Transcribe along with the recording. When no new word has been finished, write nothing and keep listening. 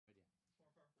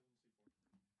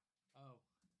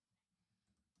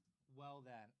Well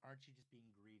then, aren't you just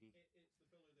being greedy? It's the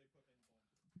filler they put in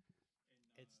bombs.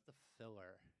 It's the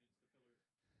filler.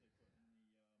 It's the filler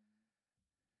they put in the bombs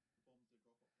that drop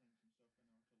off tanks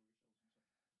and stuff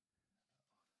and artillery shells and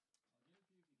such.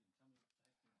 I'll give it to you if you can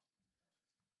tell me what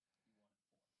the heck you want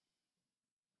from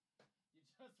me, fellas.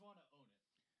 What you want it for? You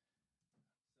just want to own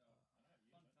it. So, fun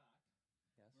fact. Yes.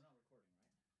 We're not recording, right? No.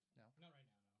 Not right now,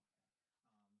 no.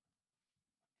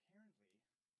 Apparently, you can cut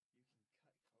coke with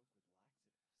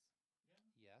laxatives.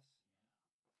 Yeah. Yes.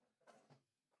 Yeah. Cool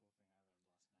thing I learned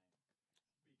last night.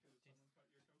 Because someone cut your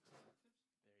coke with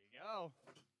laxatives? There you go.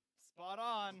 Spot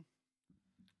on.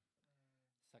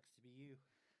 Sucks to be you.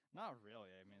 Not really.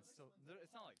 I mean, it's still.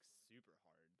 It's not like super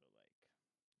hard, but like.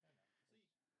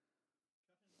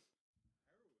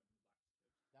 See, cutting heroin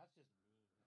with laxatives. That's just mean.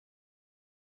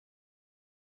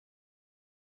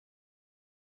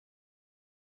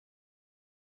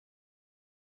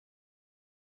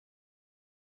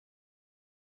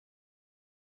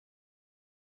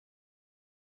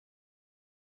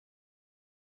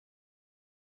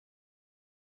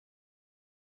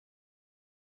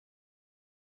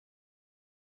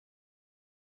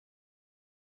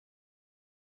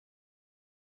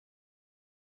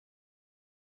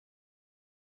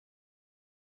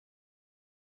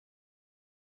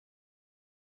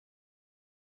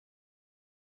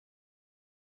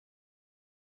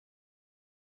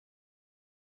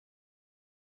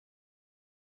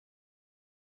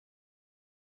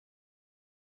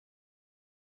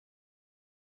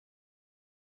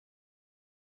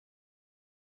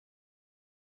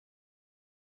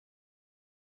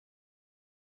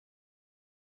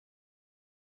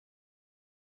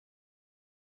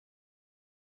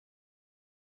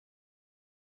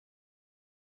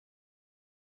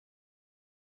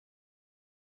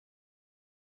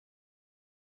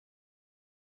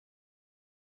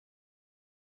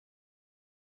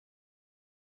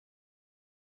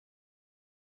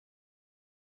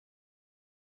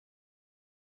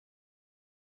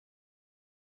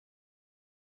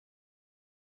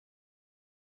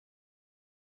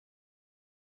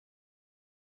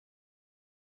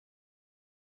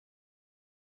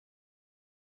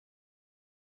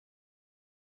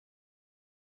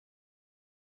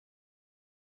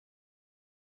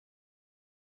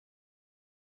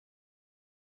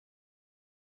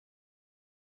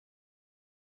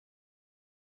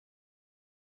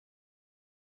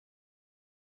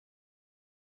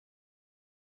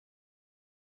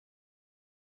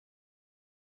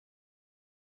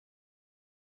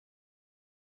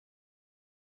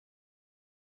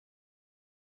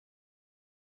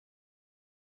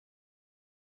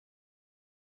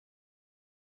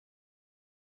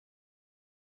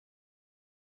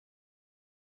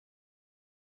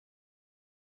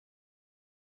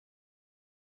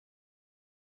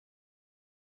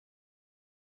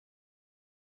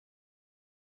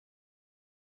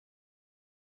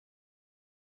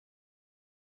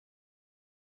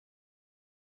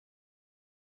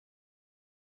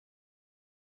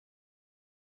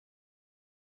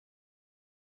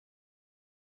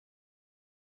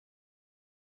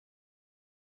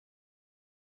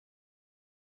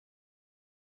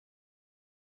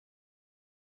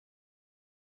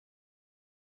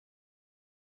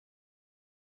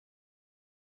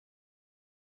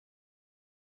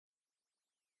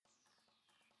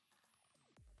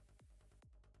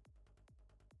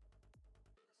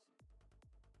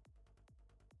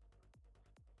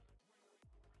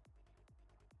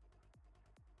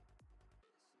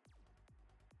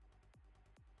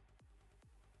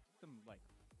 Them like.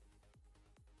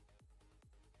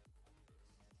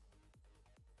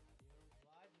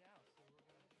 Live now, so we're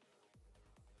gonna.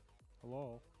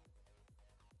 Hello.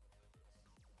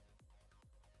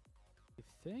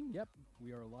 Thing? Yep,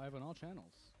 we are live on all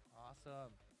channels.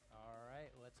 Awesome. All right,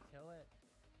 let's kill it.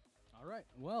 All right,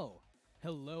 well,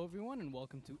 hello everyone, and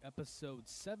welcome to episode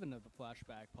 7 of the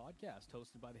Flashback podcast,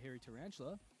 hosted by the Hairy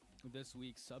Tarantula. This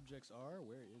week's subjects are,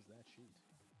 where is that sheet?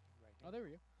 Right Oh, there we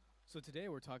go. So today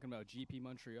we're talking about GP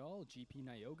Montreal, GP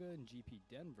Nagoya, and GP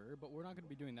Denver, but we're not going to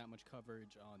be doing that much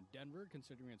coverage on Denver,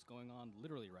 considering it's going on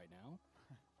literally right now.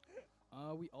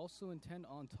 We also intend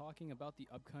on talking about the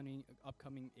upcoming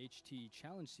HT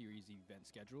Challenge Series event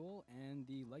schedule and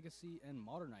the Legacy and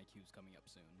Modern IQs coming up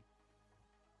soon.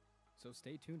 So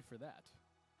stay tuned for that.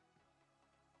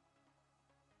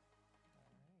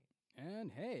 All right.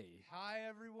 And hey, Hi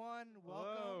everyone. Welcome.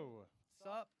 Hello. What's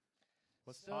up?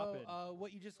 What's poppin'?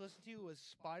 What you just listened to was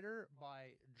Spider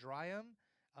by Dryam.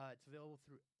 It's available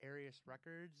through Arius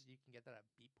Records. You can get that at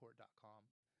beatport.com.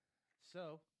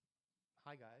 So,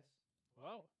 hi guys.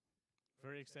 Well,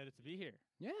 very excited to be here.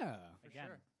 yeah. Again,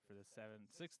 sure. for the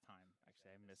sixth time.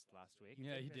 Actually, I missed last week.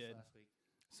 Yeah, you Missed did. last week.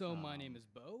 So my name is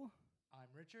Bo,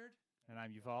 I'm Richard. And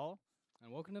I'm Yuval.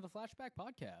 and welcome to the Flashback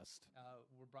podcast.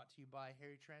 We're brought to you by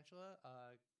Harry Tarantula.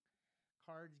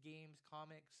 Cards, games,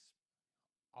 comics,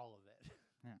 all of it.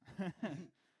 Yeah.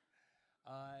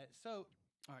 So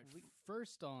All right,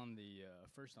 first on the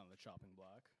chopping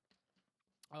block.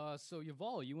 So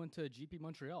Yuval, you went to GP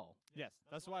Montreal. Yes,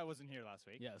 that's why I wasn't here last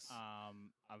week. Yes.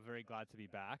 I'm very glad to be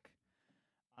back.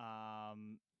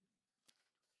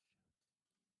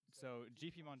 So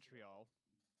GP Montreal,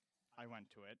 I went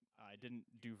to it. I didn't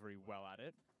do very well at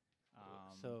it.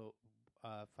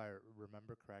 if I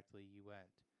remember correctly, you went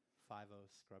 5-0,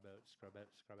 scrub out, scrub out,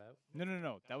 scrub out.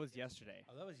 No. That was yesterday.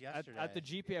 Oh, that was At, yesterday. at the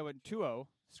GP, I went 2-0,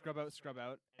 scrub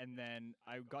out, and then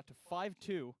I got to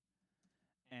 5-2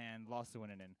 and lost the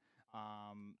win and in.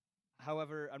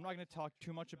 However, I'm not going to talk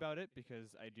too much about it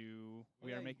because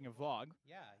we are making a vlog.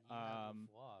 Yeah, you have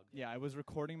a vlog. Yeah, I was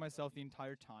recording myself the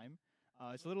entire time.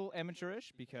 It's a little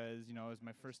amateurish because, it was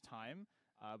my first time,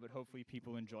 but hopefully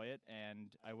people enjoy it,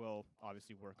 and I will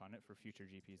obviously work on it for future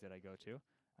GPs that I go to.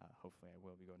 Hopefully I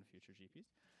will be going to future GPs.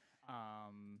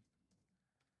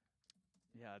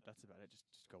 Yeah, that's about it.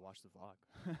 Just go watch the vlog.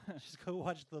 Just go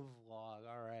watch the vlog.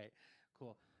 All right,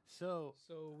 cool. So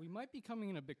we might be coming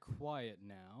in a bit quiet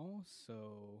now,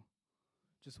 so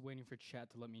just waiting for chat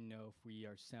to let me know if we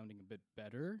are sounding a bit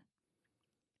better.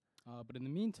 But in the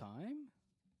meantime,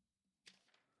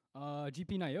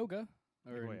 GP Nagoya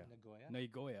Nagoya.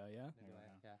 Nagoya, yeah.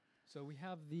 Yeah. So we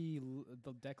have the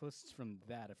deck lists from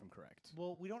that, if I'm correct.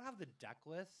 Well, we don't have the deck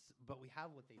lists, but we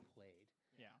have what they played.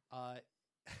 Yeah.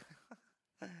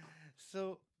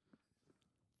 So,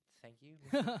 thank you,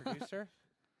 Mr. Producer.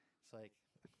 It's like,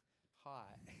 hi.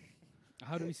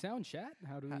 How do we sound, chat?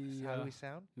 How do we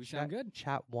sound? do we sound good?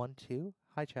 Chat 1 2.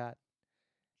 Hi, chat.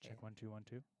 Check 1 2 1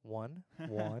 2. 1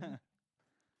 1.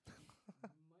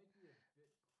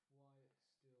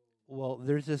 Well,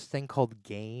 there's this thing called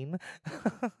game.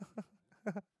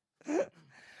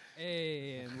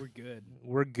 Hey, and we're good.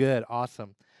 We're good.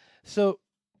 Awesome. So,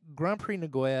 Grand Prix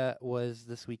Nagoya was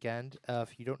this weekend.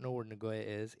 If you don't know where Nagoya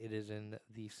is, it is in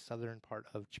the southern part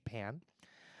of Japan.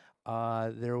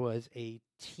 There was a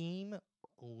team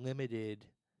limited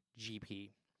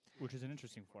GP, Which is an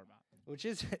interesting format. which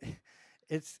is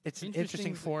it's an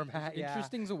interesting format. Yeah,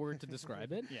 Interesting's a word to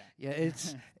describe it. Yeah. yeah,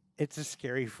 it's a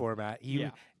scary format.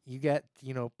 Yeah. You get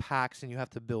packs and you have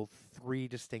to build 3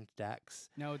 distinct decks.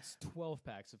 Now it's 12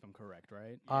 packs, if I'm correct,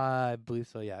 right? I believe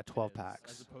so. Yeah, 12 It is,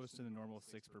 packs. As opposed to the normal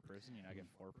 6 per person, I get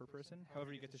 4 per person.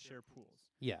 However, you get to share pools.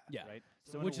 Yeah. Yeah, Right?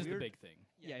 So in which a is the weird- big thing.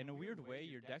 Yeah, in a weird way,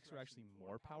 your decks are actually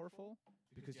more powerful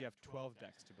because you have 12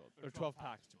 decks to build, or 12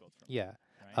 packs to build from. Yeah.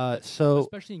 Right? So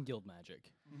Especially in Guild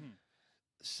Magic.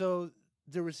 So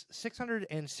there was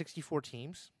 664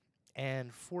 teams,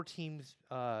 and 4 teams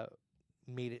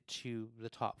made it to the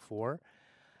top 4.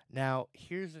 Now,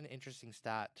 here's an interesting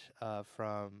stat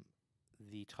from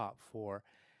the top 4.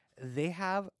 They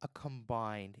have a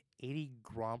combined 80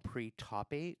 Grand Prix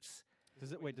top 8s. Does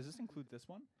this include this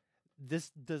one? This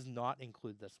does not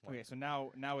include this one. Okay, so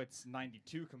now it's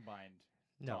 92 combined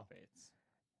No. top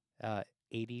 8s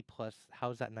 80 plus.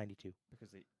 How is that 92? because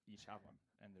they each have one,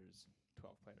 and there's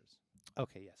 12 players.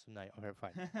 Okay, yes. Yeah, so okay,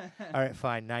 fine. All right,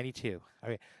 fine. 92.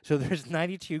 Okay, so there's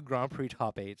 92 Grand Prix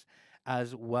top 8s,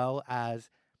 as well as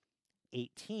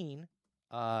 18,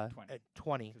 20,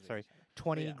 'Cause they sorry, each have it.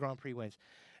 20 yeah. Grand Prix wins.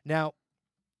 Now,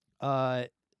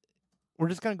 we're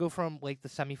just going to go from like the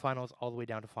semifinals all the way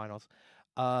down to finals.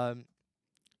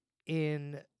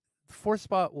 In the 4th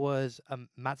spot was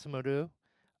Matsumoto,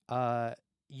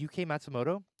 UK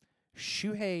Matsumoto,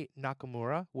 Shuhei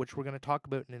Nakamura, which we're going to talk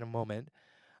about in a moment,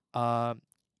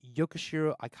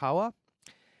 Yokoshiro Aikawa,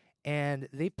 and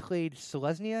they played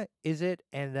Selesnya, Is It,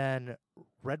 and then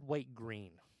Red, White,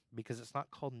 Green, because it's not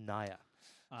called Naya.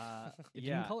 You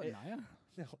didn't call it Naya?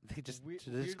 No, they just,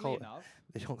 Weirdly call it. enough,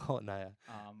 They don't call it Naya.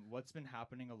 what's been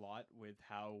happening a lot with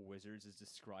how Wizards is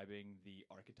describing the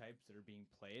archetypes that are being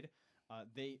played,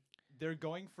 they're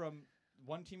going from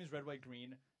one team is red, white,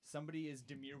 green. Somebody is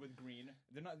Demir with green.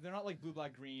 They're not like blue,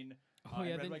 black, green. Oh,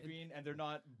 yeah, red, then white, green, and they're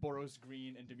not Boros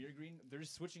green and Demir green. They're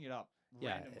just switching it up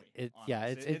Yeah, randomly.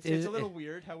 it's It's a little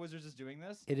weird how Wizards is doing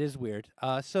this. It is weird.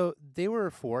 So they were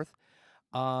 4th.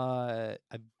 I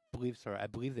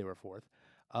believe they were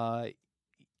 4th.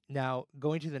 Now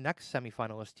going to the next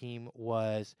semifinalist team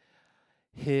was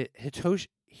Hiratoshi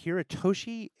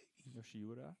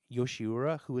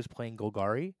Yoshiura, who was playing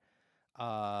Golgari.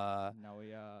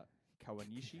 Naoya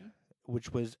Kawanishi.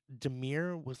 which was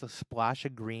Demir with a splash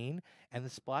of green, and the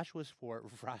splash was for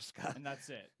Vraska. And that's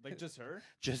it. Like just her.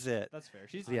 Just it. That's fair.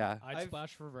 She's Yeah. I'd I've-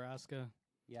 splash for Vraska.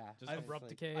 Yeah. Just I've- abrupt like-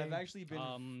 decay. I've actually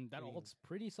been that green. ult's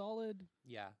pretty solid.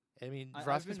 Yeah. I mean, I've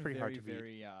Vraska's been pretty very, hard to beat.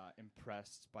 very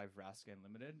impressed by Vraska in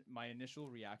limited. My initial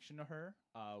reaction to her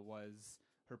was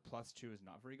her +2 is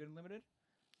not very good in limited.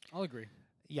 I'll agree.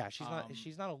 Yeah,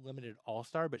 she's not a limited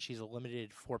all-star, but she's a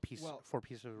limited four piece of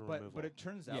removal. But it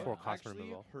turns Yeah. out For cost actually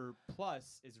removal. her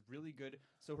plus is really good.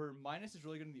 So her minus is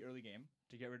really good in the early game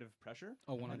to get rid of pressure.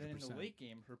 Oh, And then in 100%. the late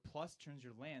game, her plus turns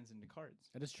your lands into cards.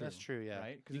 That is true. That's true. Yeah,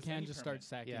 Right? 'Cause You it's can any just start permanent,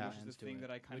 sacking Yeah. which is lands the to thing it,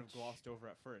 that I kind of which- glossed over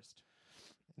at first.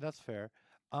 that's fair.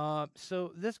 So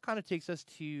this kind of takes us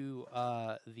to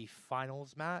the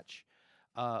finals match,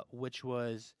 which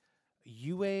was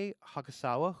Yue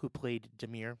Hakasawa, who played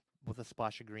Demir with a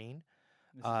splash of green.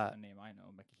 This is a name I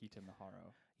know, Makihito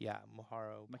Maharo. Yeah,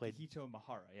 Maharo played. Makihito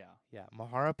Mahara, yeah. Yeah,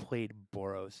 Mahara played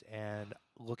Boros, and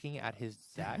looking at his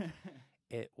deck,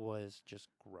 it was just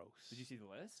gross. Did you see the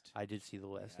list? I did see the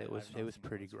list. Yeah, it was I've not seen the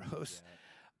pretty list released gross.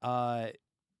 yet.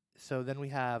 So then we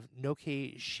have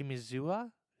Noke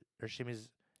Shimizuwa or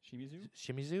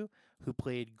Shimizu, who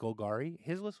played Golgari.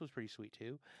 His list was pretty sweet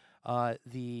too.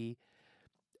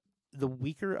 The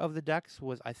weaker of the decks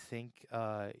was, I think,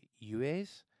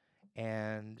 Yue's,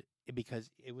 and because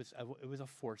it was a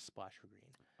forced splash for green.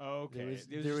 Okay. There There was- was,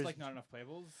 there just was- like not enough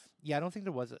playables. Yeah, I don't think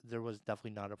there was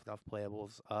definitely not enough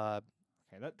playables.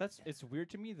 Okay, that's it's weird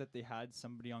to me that they had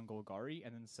somebody on Golgari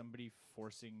and then somebody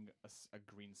forcing a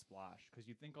green splash because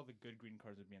you think all the good green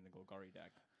cards would be in the Golgari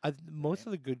deck. Most Right.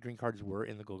 of the good green cards were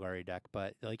in the Golgari deck,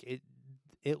 but like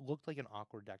it looked like an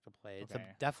awkward deck to play. It's Okay.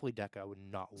 definitely a deck I would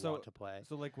not So- want to play.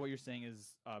 So like what you're saying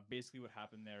is basically what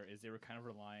happened there is they were kind of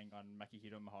relying on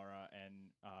Makihito Mahara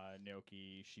and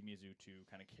Naoki Shimizu to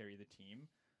kind of carry the team,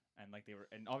 and like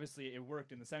and obviously it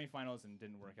worked in the semifinals and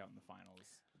didn't work out in the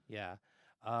finals. Yeah.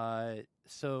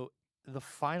 So the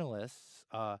finalists,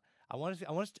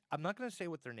 I'm not going to say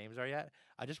what their names are yet.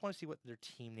 I just want to see what their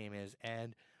team name is.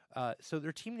 And so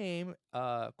their team name,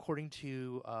 according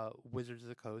to Wizards of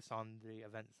the Coast on the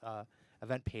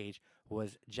event page,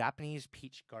 was Japanese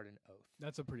Peach Garden Oath.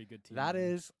 That's a pretty good team. That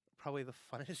name. is probably the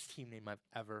funnest team name I've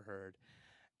ever heard.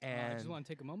 I And just want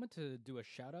to take a moment to do a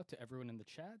shout out to everyone in the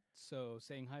chat. So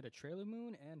saying hi to Trailer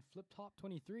Moon and Flip Top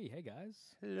 23. Hey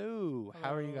guys. hello,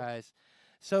 how are you Hello. guys?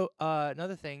 So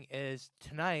another thing is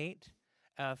tonight,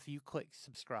 if you click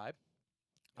subscribe,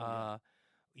 Oh, yeah.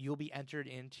 you'll be entered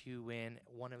in to win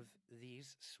one of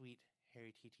these sweet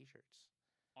Harry T t-shirts.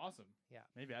 Awesome. Yeah.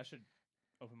 Maybe I should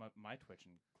open up my Twitch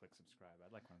and click subscribe.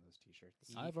 I'd like one of those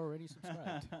T-shirts. I've already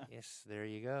subscribed. Yes, there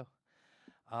you go.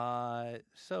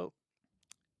 So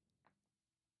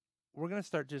we're gonna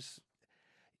start just.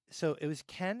 So it was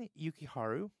Ken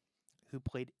Yukiharu who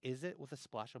played Is It with a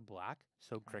splash of black,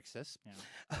 so Grixis.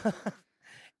 Yeah.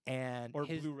 And Or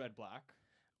his, blue, red, black.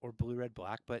 or blue, red,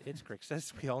 black, but it's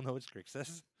Grixis. We all know it's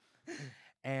Grixis.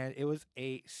 And it was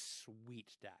a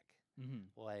sweet deck.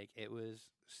 Mm-hmm. Like, it was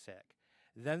sick.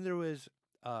 Then there was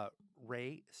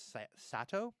Rei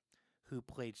Sato, who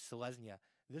played Selesnya.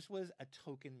 This was a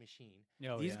token machine.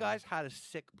 Oh, These yeah. guys had a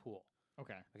sick pool.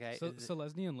 Okay. Okay, So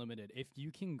Selesnya Unlimited, if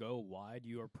you can go wide,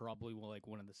 you are probably like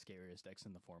one of the scariest decks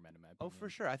in the format, in my opinion. oh, for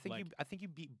sure. I think Like- you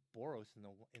beat Boros in the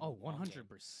Oh, long game.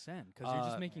 100%. Because you're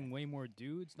just Uh, making way more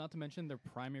dudes. Not to mention their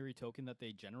primary token that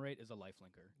they generate is a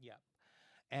lifelinker. Yeah.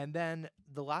 And then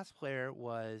the last player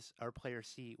was, or player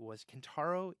C, was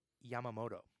Kentaro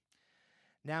Yamamoto.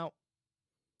 Now,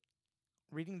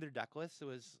 reading their deck list,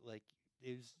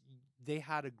 they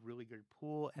had a really good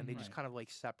pool, and they just Right. kind of like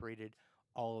separated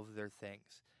all of their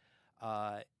things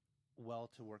well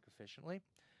to work efficiently.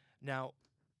 Now,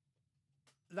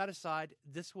 that aside,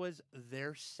 this was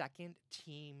their second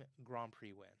team Grand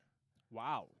Prix win.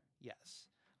 Wow. Yes.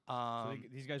 So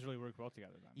these guys really work well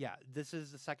together then. Yeah, this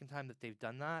is the second time that they've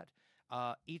done that.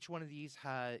 Each one of these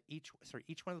had each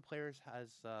one of the players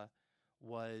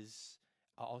was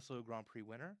also a Grand Prix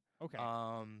winner. Okay.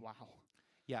 Wow.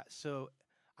 Yeah, so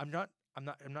I'm not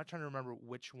trying to remember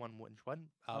which one.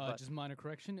 But Just minor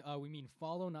correction. We mean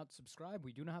follow, not subscribe.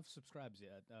 We do not have subscribes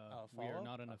yet. We are follow?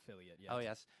 not an affiliate yet. oh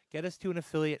yes, get us to an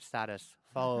affiliate status.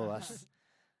 Follow us.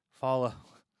 Follow.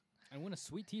 And win a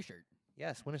sweet T-shirt.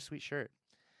 Yes, win a sweet shirt.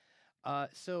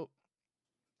 So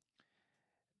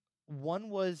one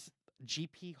was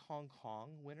GP Hong Kong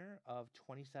winner of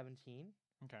 2017.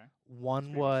 Okay.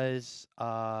 One Great. was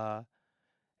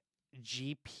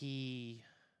GP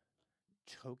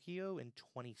Tokyo in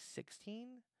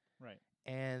 2016, Right.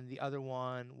 and the other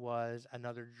one was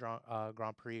another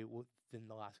Grand Prix within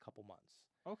the last couple months.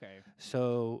 Okay.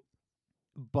 So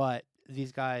but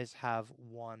these guys have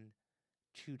won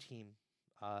 2 team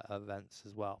events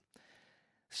as well.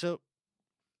 So,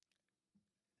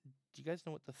 do you guys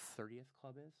know what the 30th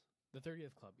club is? The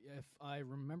 30th club. If I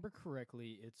remember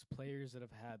correctly, it's players that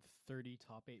have had 30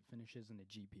 top 8 finishes in the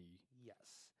GP.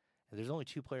 Yes. And there's only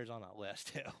 2 players on that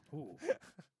list, too. Ooh.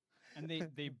 And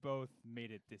they both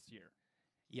made it this year.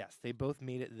 Yes, they both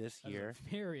made it this That's year. a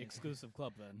very exclusive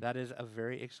club then. That is a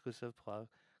very exclusive club.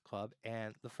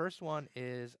 And the first one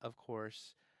is, of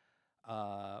course,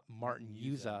 Martin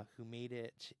Yuza, who made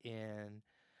it in,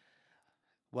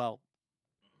 well,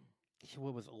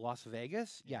 what was it, Las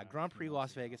Vegas? Yeah, Yeah, Grand a few Prix months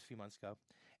Las ago. Vegas a few months ago.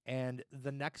 And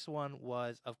the next one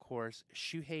was, of course,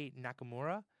 Shuhei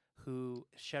Nakamura, who,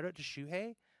 shout out to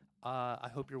Shuhei. I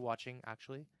hope you're watching,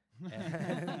 actually.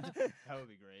 And That would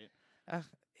be great.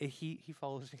 he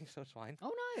follows me, so it's fine.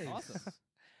 Oh, nice.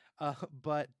 Awesome.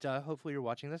 But hopefully you're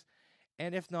watching this.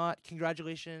 And if not,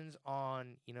 congratulations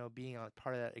on being a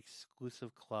part of that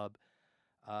exclusive club.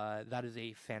 That is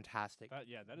a fantastic. That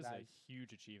is That a is-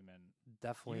 huge achievement.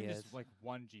 Definitely Even is. just like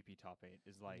one GP top 8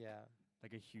 is like yeah,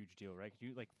 like a huge deal, right?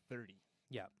 You like 30.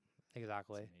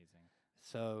 exactly. It's amazing.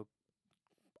 So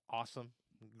awesome,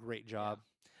 great job.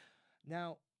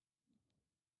 Now,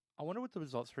 I wonder what the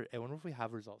results for. I wonder if we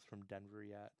have results from Denver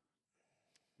yet.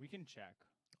 We can check.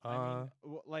 I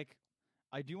mean,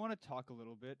 I do want to talk a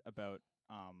little bit about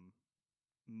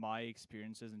my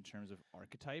experiences in terms of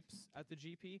archetypes at the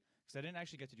GP, because I didn't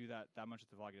actually get to do that much at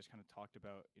the vlog. I just kind of talked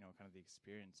about kind of the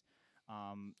experience.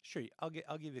 Sure, I'll give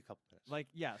you a couple minutes. Like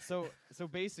yeah, so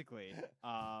basically,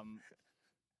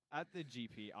 at the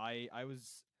GP,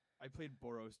 I played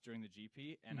Boros during the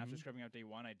GP, and after Mhm. scrubbing out day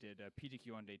 1, I did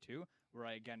PTQ on day 2, where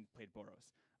I again played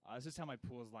Boros. This is how my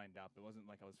pools lined up. It wasn't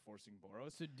like I was forcing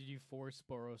Boros. So did you force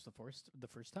Boros the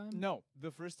first time? No,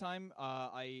 the first time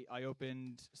I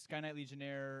opened Sky Knight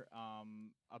Legionnaire,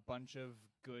 a bunch of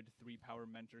good 3-power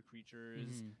mentor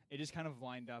creatures. Mhm. It just kind of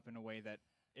lined up in a way that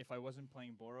if I wasn't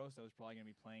playing Boros, I was probably going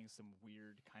to be playing some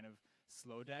weird kind of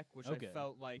slow deck, which Okay. I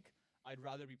felt like I'd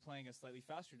rather be playing a slightly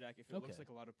faster deck if it looks Okay. like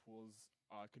a lot of pools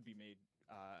could be made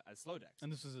as slow decks.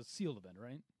 And this was a sealed event,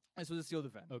 right? This was a sealed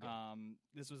event. Okay.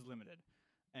 This was limited.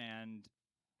 And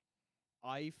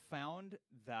I found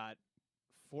that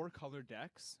 4-color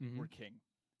decks Mhm. were king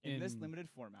in this In- limited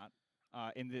format.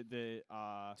 In the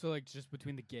So like just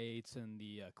between the gates and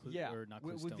the Yeah, or not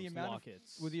with clue the stones, amount of-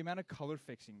 lockets. with the amount of color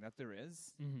fixing that there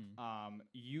is, Mhm.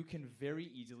 you can very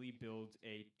easily build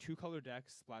a 2-color deck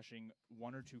splashing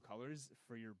 1 or 2 colors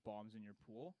for your bombs in your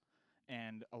pool.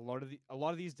 And a lot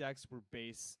of these decks were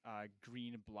base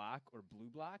green black or blue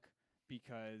black,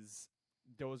 because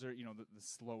those are the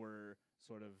slower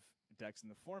sort of decks in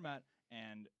the format,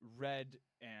 and red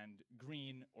and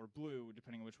green or blue,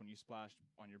 depending on which one you splashed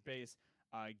on your base,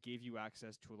 gave you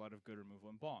access to a lot of good removal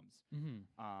and bombs.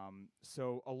 Mhm.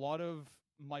 So a lot of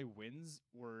my wins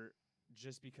were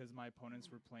just because my opponents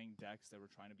were playing decks that were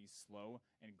trying to be slow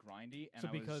and grindy, and So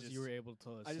I was because just, you were able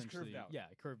to I just curved essentially out. yeah,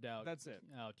 curved out. That's it.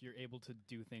 You're able to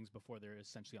do things before they're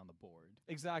essentially on the board.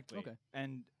 Exactly. Okay.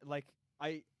 And like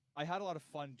I had a lot of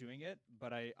fun doing it,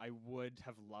 but I would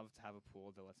have loved to have a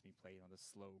pool that lets me play the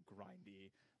slow,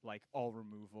 grindy, like all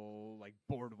removal, like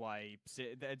board wipes.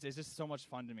 It's just so much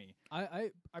fun to me.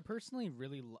 I personally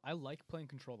really I like playing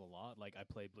Control a lot. Like I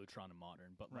play Bluetron and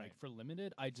Modern, but like Right. for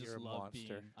limited, I just You're a love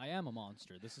monster. being. I am a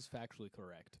monster. This is factually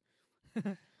correct.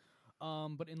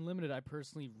 But in limited, I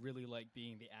personally really like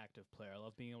being the active player. I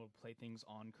love being able to play things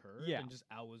on curve Yeah. and just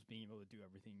always being able to do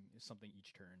something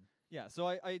each turn. Yeah, so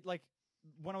I like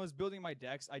when I was building my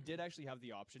decks, I did actually have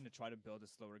the option to try to build a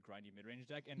slower, grindy mid-range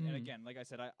deck. And Mhm. again, like I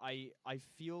said, I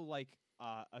feel like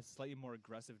a slightly more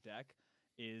aggressive deck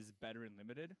is better in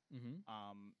limited,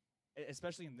 Mm-hmm.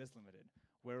 Especially in this limited,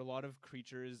 where a lot of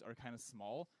creatures are kind of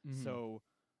small. Mhm. So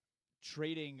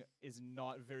trading is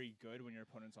not very good when your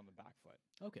opponent's on the back foot.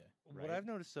 Okay. What Right. I've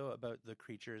noticed though about the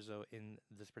creatures though in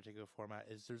this particular format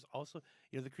is there's also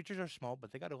the creatures are small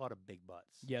but they got a lot of big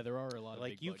butts. Yeah, there are a lot of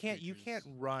Like big you butt can't creatures.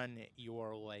 run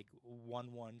your like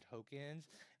 1/1 tokens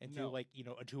into No.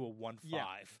 into a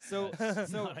 1/5. So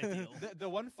so Not ideal. the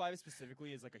 1/5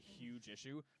 specifically is like a huge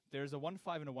issue. There's a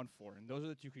 1/5 and a 1/4, and those are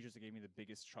the two creatures that gave me the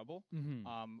biggest trouble.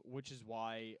 Mm-hmm. Which is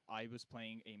why I was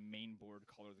playing a main board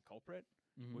Color the Culprit,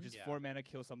 which is Yeah. 4 mana,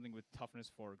 kill something with toughness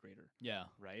 4 or greater, Yeah.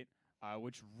 right?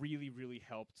 Which really, really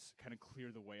helped kind of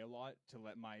clear the way a lot to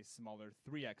let my smaller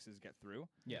 3Xs get through.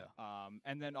 Yeah.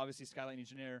 And then obviously Skylight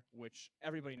Legionnaire, which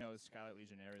everybody knows Skylight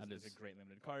Legionnaire That is a is- great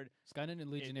limited card. Skynet and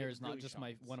Legionnaire it is not really just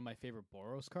shines. one of my favorite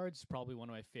Boros cards. It's probably one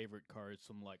of my favorite cards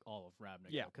from like all of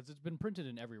Ravnica. Yeah. Because it's been printed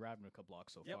in every Ravnica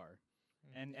block so Yep. far.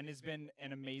 And it's been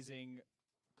an amazing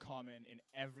common in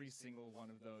every single one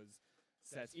of those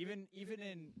sets. Even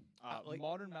in like-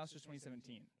 modern Masters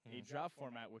 2017, a Mhm. draft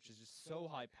format which is just so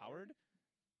high powered,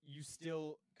 you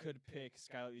still could pick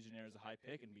Skylight Legionnaire as a high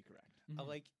pick and be correct. Mhm.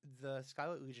 Like the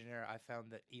Skylight Legionnaire, I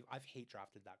found that I've hate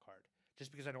drafted that card just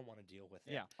because I don't want to deal with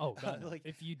it. Yeah. Oh god, no. Like-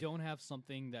 if you don't have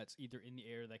something that's either in the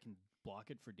air that can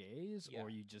block it for days, Yeah. or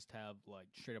you just have like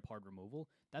straight up hard removal,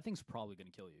 that thing's probably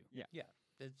gonna kill you.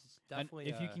 It's And definitely.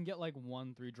 if you can get like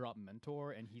 1/3 drop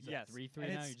mentor and he's Yes, at 3/3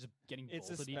 and now, it's- you're just getting It's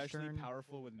bolted each especially turn.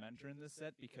 powerful with Mentor in this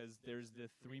set because there's the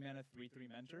 3-mana 3/3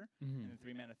 Mentor Mhm. and the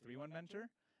 3-mana 3/1 Mentor,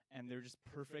 and they're just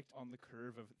perfect on the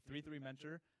curve of 3/3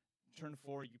 Mentor. Turn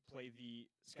 4, you play the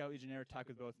Scout Legionnaire, attack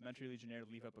with both Mentor Legionnaire,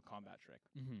 leave up a combat trick,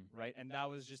 Mhm. right? And that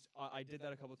was just I did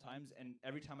that a couple times, and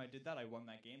every time I did that, I won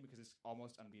that game because it's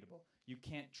almost unbeatable. You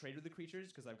can't trade with the creatures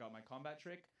because I've got my combat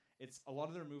trick. It's a lot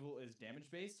of the removal is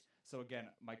damage based, so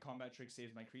again, my combat trick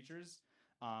saves my creatures.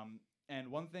 And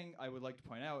one thing I would like to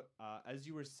point out, as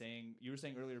you were saying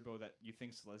earlier, Bo, that you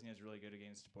think Selesnya is really good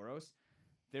against Boros.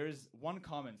 There is one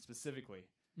comment specifically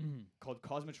Mhm. called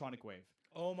Cosmotronic Wave.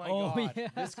 oh my Oh god, yeah.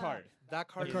 This card, that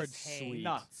card That card's is pain. sweet.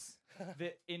 nuts.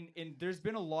 There's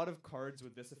been a lot of cards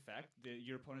with this effect that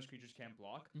your opponent's creatures can't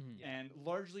block, Mhm. Yeah. and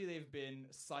largely they've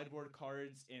been sideboard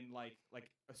cards in like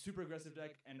a super aggressive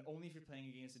deck, and only if you're playing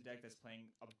against a deck that's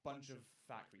playing a bunch of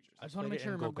fat creatures. I just want to played make it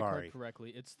sure I in remember the card Golgari.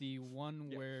 correctly. It's the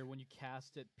one Yeah. where when you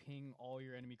cast it, ping all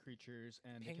your enemy creatures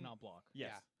and they Ping- cannot block.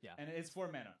 Yes, Yeah. and it's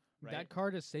 4 mana, right? That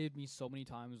card has saved me so many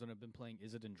times when I've been playing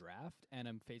Izzet draft and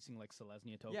I'm facing like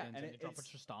Selesnya tokens and and it- they drop a it's-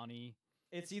 Tristani.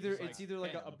 It's either It's like,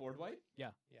 like a bam. board wipe,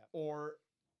 Yeah. Yeah. or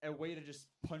a way to just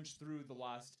punch through the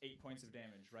last 8 points of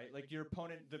damage, right? Like your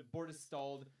opponent, the board is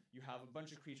stalled. You have a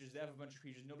bunch of creatures. They have a bunch of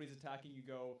creatures. Nobody's attacking. You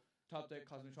go top deck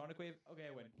Cosmotronic Wave. Okay,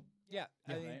 I win. Yeah,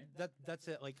 I Yeah, mean, right? that's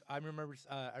it. Like I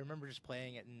remember just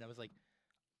playing it, and I was like,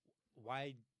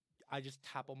 why? I just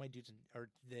tap all my dudes or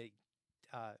they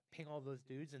ping all those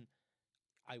dudes, and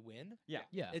I win. Yeah.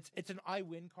 It's an I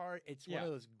win card. It's one Yeah. of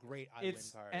those great I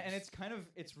It's win cards. and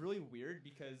it's really weird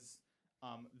because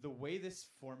the way this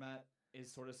format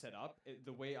is sort of set up,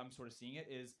 the way I'm sort of seeing it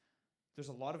is there's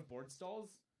a lot of board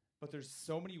stalls, but there's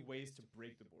so many ways to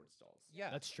break the board stalls. yeah,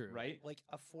 That's true. Right? like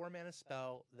a 4-mana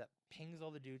spell that pings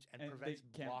all the dudes and, And prevents they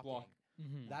can't blocking. block.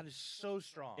 Mhm. That is so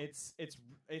strong.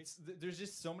 There's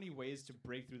just so many ways to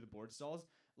break through the board stalls.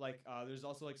 Like there's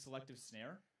also like selective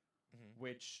snare, Mhm.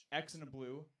 which X and a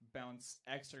blue bounce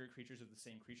X target creatures of the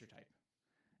same creature type.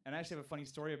 And I actually have a funny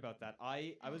story about that.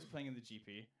 I was playing in the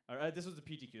GP, or this was the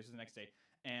PTQ. This was the next day,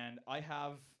 and I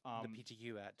have the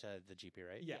PTQ at the GP,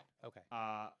 right? yeah. Okay.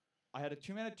 I had a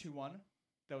 2-mana 2/1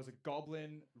 that was a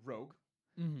goblin rogue,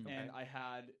 Mhm. Okay. and I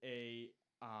had a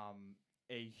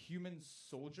human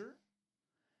soldier,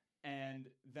 and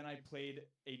then I played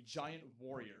a giant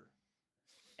warrior.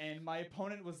 And my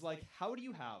opponent was like, "How do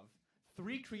you have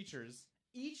 3 creatures,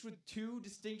 each with 2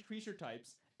 distinct creature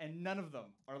types, and none of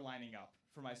them are lining up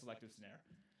for my selective snare?"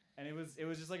 And it was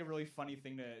just like a really funny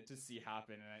thing to see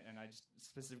happen, and I just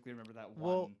specifically remember that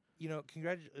Well, one. you know,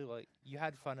 like you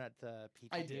had fun at the PTQ.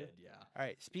 I did, yeah. All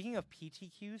right. Speaking of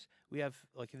PTQs, we have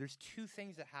there's 2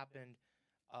 things that happened.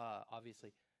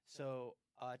 Obviously, so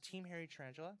Team Harry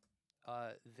Tarantula,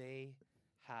 they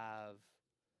have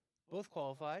both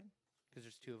qualified because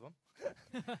there's 2 of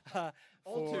them.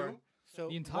 All 2. So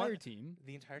The entire one- team.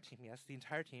 The entire team, yes, the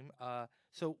entire team.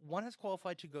 So one has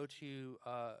qualified to go to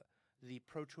the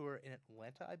Pro Tour in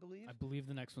Atlanta, I believe. I believe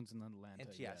the next one's in Atlanta.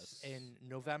 And yes. in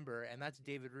November, and that's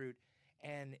David Root.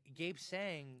 And Gabe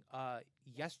Sang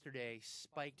yesterday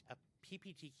spiked a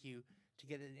PPTQ to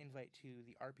get an invite to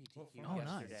the RPTQ Oh,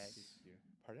 yesterday. nice.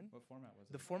 Pardon? What format was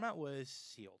it? The format was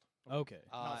sealed. Okay.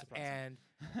 Not surprising.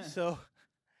 And so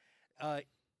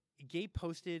Gabe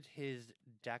posted his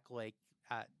deck like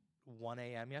at 1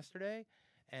 a.m. yesterday,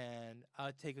 and I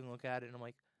was taking a look at it, and I'm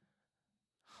like,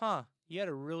 huh, you had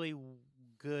a really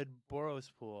good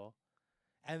Boros pool.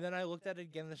 And then I looked at it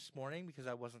again this morning because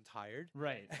I wasn't tired,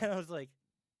 Right. and I was like,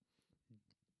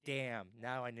 damn,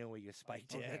 now I know where you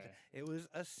spiked Okay. it. It was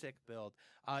a sick build.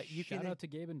 You Shout can out to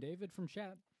Gabe and David from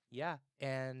chat. yeah,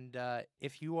 and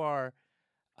if you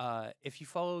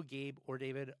follow Gabe or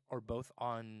David or both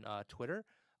on Twitter,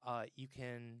 you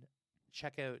can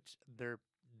check out their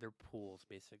pools.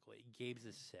 Basically, Gabe's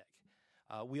is sick.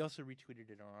 We also retweeted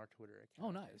it on our Twitter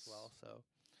account. Oh, as nice. well. So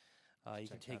you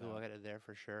can Check take that a look out. at it there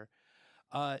for sure.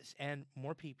 And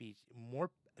more PP,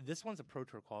 more. This one's a Pro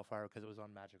Tour qualifier because it was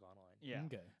on Magic Online. Yeah.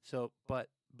 Okay. So, but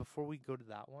before we go to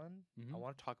that one, I Mhm.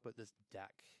 want to talk about this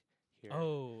deck here.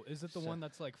 Oh, is it the So- one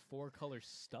that's like 4-color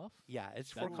stuff? Yeah,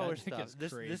 it's That- 4-color that deck stuff. is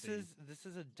This crazy.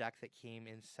 is a deck that came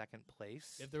in second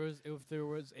place. If there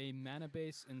was a mana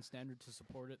base in standard to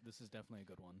support it, this is definitely a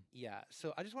good one. Yeah,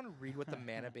 so I just want to read what the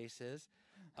mana base is.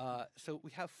 So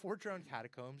we have 4 Drowned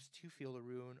Catacombs, 2 Field of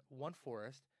Ruin, 1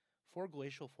 Forest, 4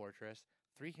 Glacial Fortress,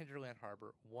 3 Hinterland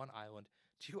Harbor, 1 Island,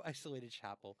 2 Isolated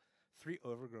Chapel, 3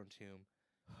 Overgrown Tomb,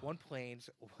 1 Plains,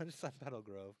 1 Sun Petal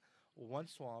Grove, 1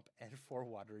 Swamp, and 4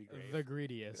 Watery Grave. The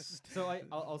greediest. So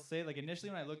I'll say, like,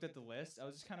 initially when I looked at the list, I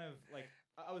was just kind of like,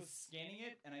 I was scanning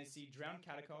it and I see Drowned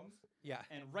Catacombs, Yeah.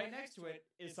 and right next to it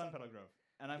is Sun Petal Grove,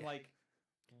 and I'm Yeah. like,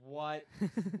 what?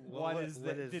 What what is is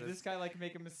that? this? Did this guy like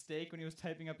make a mistake when he was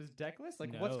typing up his deck list?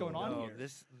 Like, what's going on No, here?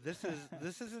 this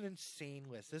is an insane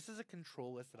list. This is a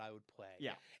control list that I would play.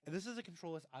 Yeah. And this is a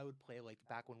control list I would play like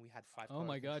back when we had 5 Oh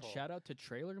my god, control. shout out to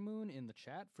Trailer Moon in the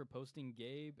chat for posting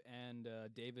Gabe and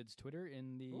David's Twitter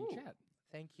in the Ooh. chat.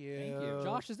 Thank you. Thank you.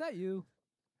 Josh, is that you?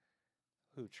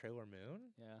 Who, Trailer Moon?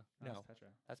 Yeah. No. it's Petra.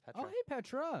 That's Petra. Oh, hey,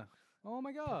 Petra. Oh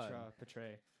my god.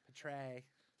 Petray. Petray.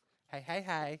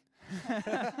 Hey.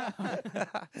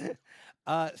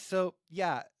 So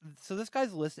yeah, so this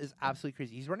guy's list is absolutely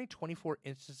crazy. He's running 24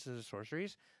 instances of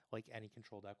sorceries, like any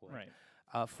control deck would.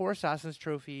 Right. 4 Assassin's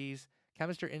Trophies,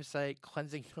 Chemister Insight,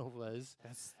 Cleansing Novas.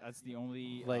 That's the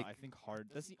only Like- I think hard.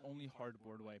 That's the only hard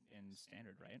board wipe in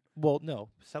standard, right? Well, no,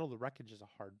 Settle the Wreckage is a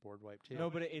hard board wipe too. No,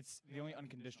 but it's the only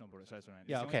unconditional board. So that's what I mean.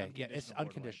 Yeah, It's the only okay, yeah, it's board wipe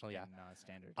unconditional, yeah. in,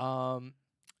 standard.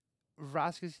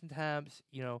 Vraska's Contempt,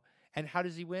 and how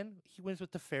does he win? He wins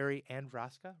with the Fairy and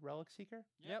Vraska, Relic Seeker.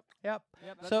 Yep. Yep.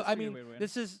 Yep. So I mean,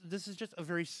 this is just a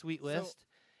very sweet So- list.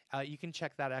 You can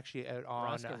check that actually out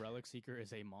on. Vraska Relic Seeker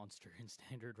is a monster in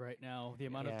standard right now. The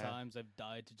amount of Yeah. times I've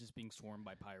died to just being swarmed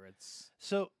by pirates.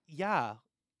 So yeah,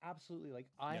 absolutely. Like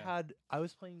Yeah. I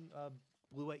was playing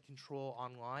Blue White Control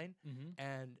online, Mm-hmm.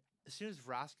 and as soon as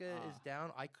Vraska is Ah.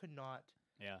 down, I could not.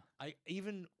 Yeah. I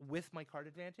even with my card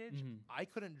advantage, Mhm. I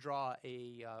couldn't draw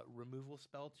a removal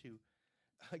spell to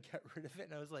get rid of it,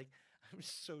 and I was like, I'm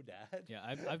so dead. Yeah,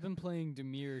 I've been playing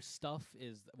Demir Stuff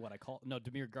is what I call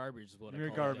Demir Garbage is what Demir I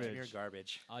call Garbage. it. Mere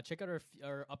garbage. Check out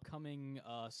our upcoming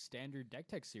standard deck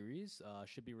tech series.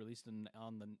 Should be released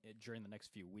during the next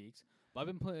few weeks. But I've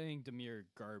been playing Demir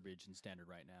Garbage in standard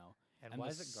right now. And And why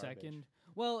the is it garbage? second,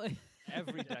 well,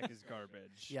 Every deck is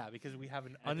garbage. Yeah, because we have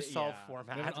an I thi- unsolved yeah.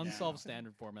 format. we have an Yeah. unsolved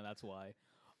standard format. That's why.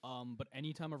 But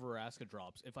anytime a Veraska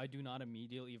drops, if I do not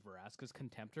immediately Veraska's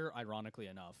Contemptor, ironically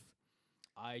enough,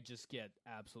 I just get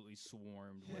absolutely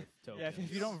swarmed with tokens. Yeah,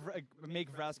 if you don't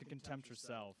make Vraska Contempt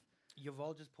yourself.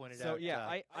 Yuval just pointed So out. yeah,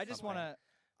 I just something. want to.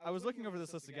 I was looking over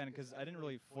this list again because I didn't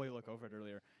really fully look over it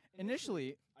earlier.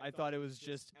 Initially, I thought it was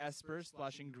just Esper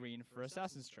splashing green for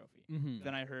Assassin's Trophy. Mhm.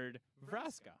 Then I heard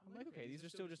Vraska. I'm like, okay, these are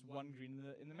still just 1 green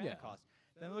in the mana Yeah. cost.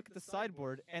 Then I look at the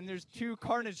sideboard, and there's 2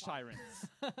 Carnage Tyrants.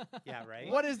 Yeah, right.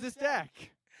 What is this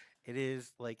deck? It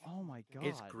is like Oh my god!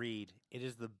 it's greed. It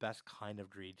is the best kind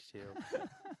of greed too.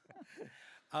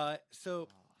 So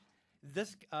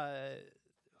this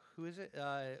who is it?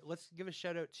 Let's give a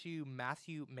shout out to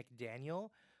Matthew McDaniel,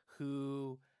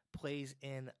 who plays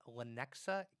in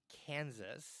Lenexa,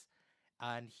 Kansas,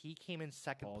 and he came in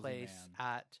second Ballsy place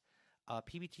man. at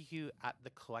PBTQ at the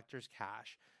Collector's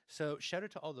Cash. So shout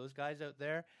out to all those guys out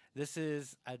there. This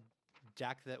is a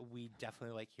deck that we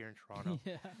definitely like here in Toronto.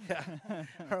 yeah.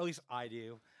 Or at least I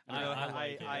do. I don't know how-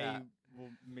 like it, I yeah. will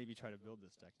maybe try to build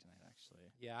this deck tonight.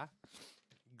 Actually, Yeah.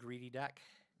 Greedy deck.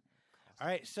 All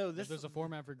right, so If this there's a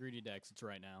format for greedy decks, it's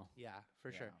right now. yeah,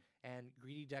 for sure. And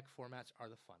greedy deck formats are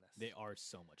the funnest. They are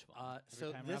so much fun.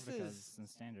 So this is in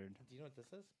standard. do you know what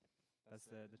this is? That's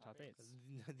the top 8.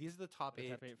 These are the top The 8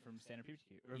 top 8 from standard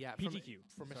PTQ. Or yeah, PTQ.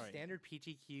 from a sorry. standard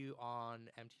PTQ on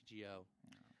MTGO.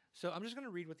 Yeah. So I'm just going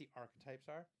to read what the archetypes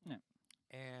are. Yeah.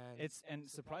 And And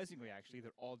surprisingly, actually,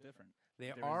 they're all different. they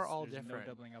There's- are all there's different.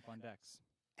 No doubling up on decks.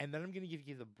 And then I'm going to give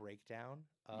you the breakdown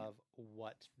Yeah. of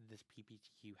what this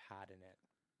PPTQ had in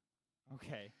it.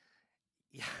 Okay.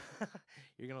 Yeah,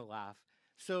 you're gonna laugh.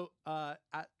 So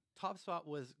at top spot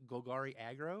was Golgari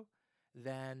Aggro.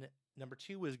 Then number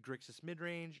 2 was Grixis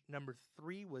Midrange. Number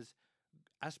 3 was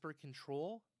Esper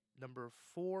Control. Number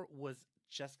 4 was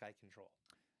Jeskai Control.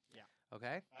 Yeah.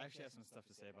 Okay. I actually have some stuff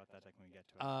to say about that deck when we get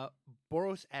to it.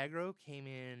 Boros Aggro came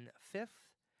in 5th.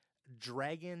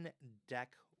 Dragon Deck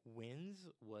Wins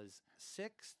was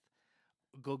 6th.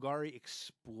 Golgari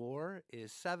Explore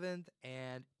is 7th,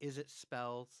 and Is It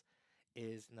Spells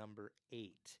is number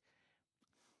 8.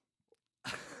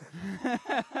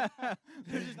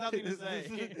 There's just nothing to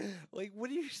say. Like, what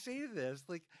do you say to this?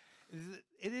 Like,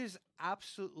 it is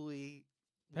absolutely.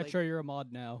 Petra, you're a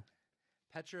mod now.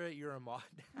 Petra, you're a mod.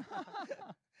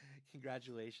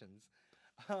 Congratulations.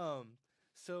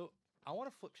 So I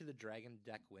want to flip to the dragon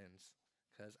deck wins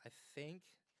because I think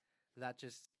that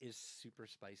just is super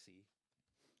spicy.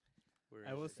 Where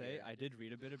I is will it say here? I did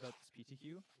read a bit about this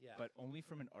PTQ, Yeah. but only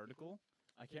from an article.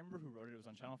 I can't remember who wrote it. It was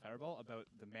on Channel Fireball about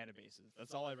the mana bases.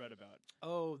 That's all I read about.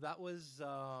 Oh, that was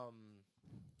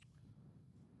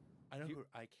I know He- who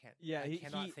I can't. Yeah, I he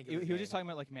cannot think of he his was just name. talking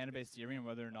about like mana based theory and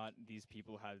whether or not these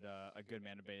people had a good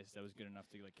mana base that was good enough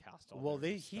to like cast all. Well,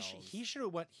 their he spells. should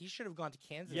have went. He should have gone to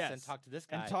Kansas and Yes, talked to this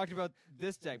guy. and talked about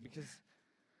this deck because,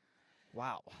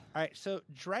 wow. All right, so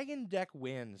dragon deck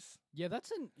wins. Yeah,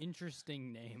 that's an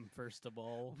interesting name. First of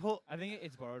all, Well, I think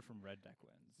it's borrowed from Red Deck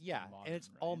Wins. yeah, in and Modern, it's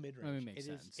all right? mid I mean, range. makes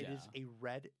It is. sense, It is yeah. a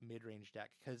red mid range deck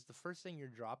because the first thing you're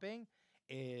dropping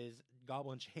is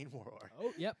Goblin Chain Warlord.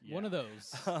 oh yep, one of Yeah.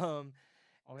 those.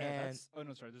 Oh yeah, And- that's, oh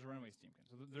no, sorry. There's a Runaway Steamkin,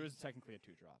 so there is technically a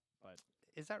 2-drop, but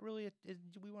Is that really?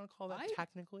 Do we want to call that I-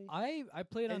 technically? I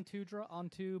played on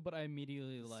And- two, but I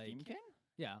immediately like Steamkin.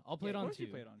 yeah, I'll play Yeah, it on What else you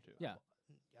two. played on 2? Yeah.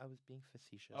 I was being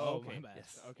facetious. Oh, okay. my bad.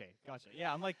 Yes. Okay, gotcha.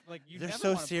 Yeah, I'm like you. They're never so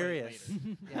wanna play it serious.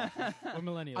 later. Yeah. We're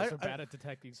millennials. I- We're I- bad at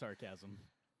detecting sarcasm.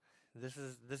 This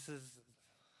is.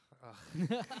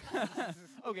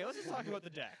 Okay, let's just talk about the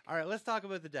deck. All right, let's talk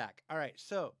about the deck. All right,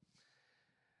 so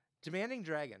Demanding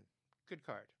Dragon, good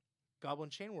card. Goblin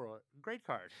Chain Warlord, great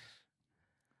card.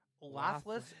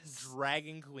 Laughless Laughless.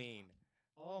 Dragon Queen,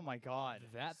 Oh my god,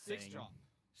 That 6 thing. drop.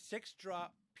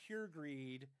 6-drop, pure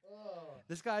greed.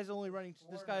 This guy's only running.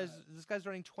 This guy's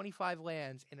running 25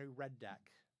 lands in a red deck.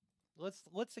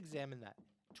 Let's examine that.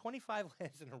 25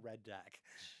 lands in a red deck.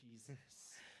 Jesus.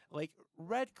 Like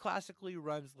red classically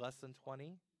runs less than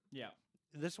 20. Yeah.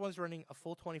 This one's running a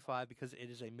full 25 because it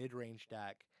is a mid-range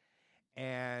deck,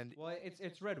 and Well,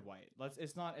 it's red white.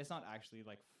 It's not actually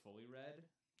like fully red.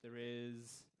 There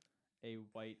is a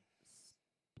white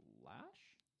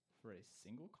splash for a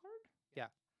single card.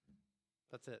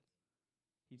 that's it.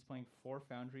 He's playing 4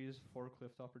 Foundries, 4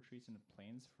 Clifftop Retreats, and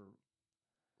Plains for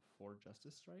 4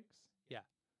 Justice Strikes. Yeah.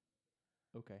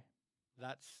 Okay.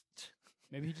 That's.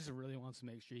 Maybe he just really wants to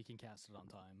make sure he can cast it on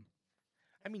time.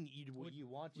 I mean, you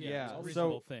want to. Yeah, it's a so-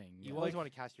 reasonable thing. You yeah. always Like,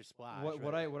 want to cast your splash. What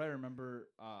right? I remember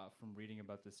from reading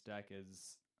about this deck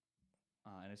is,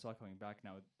 and I saw it coming back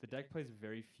now. The deck plays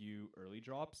very few early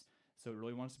drops, so it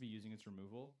really wants to be using its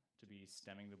removal to be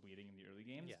stemming the bleeding in the early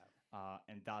games. Yeah.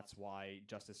 And that's why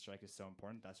Justice Strike is so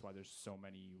important. That's why there's so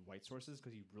many white sources,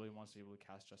 because he really wants to be able to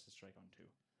cast Justice Strike on 2,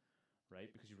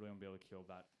 right? Because you really want to be able to kill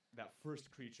that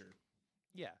first creature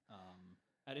Yeah.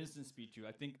 at instant speed too.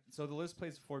 I think so. The list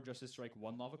plays 4 Justice Strike,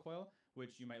 1 Lava Coil,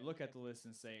 which you might look at the list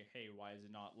and say, "Hey, why is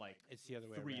it not like It's the other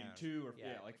way 3 around. and 2 or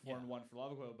Yeah, like 4 yeah. and 1 for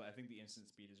Lava Coil?" But I think the instant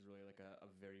speed is really like a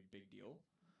very big deal.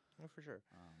 Oh, for sure.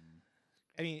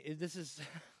 I mean, this is.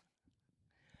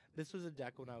 This was a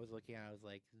deck when I was looking at. I was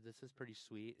like, "This is pretty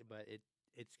sweet," but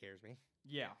it scares me.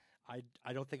 Yeah,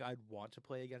 I don't think I'd want to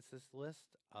play against this list.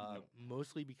 No.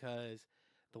 Mostly because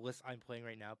the list I'm playing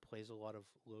right now plays a lot of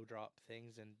low drop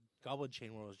things, and Goblin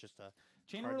Chain World is just a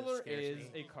Chain card that Whirler scares is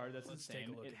me. a card that's Let's take a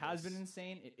insane. look It at has this. been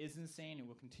insane. It is insane. It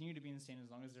will continue to be insane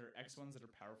as long as there are X ones that are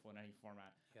powerful in any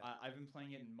format. Yeah. I've been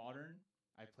playing it in Modern.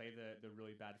 I play the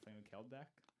really bad Flame of Keld deck.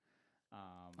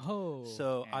 Oh,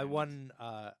 So I and- won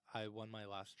my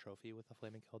last trophy with the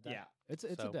Flaming Kill deck. Yeah, it's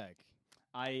so- a deck.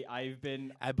 I've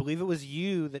been. I believe it was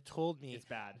you that told me It's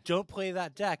bad. don't play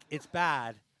that deck. It's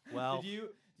bad. Well, Did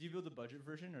you build the budget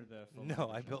version or the full no,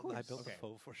 I version? built Okay. the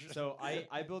full version. So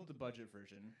I built the budget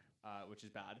version, which is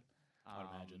bad. I'd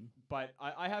imagine. But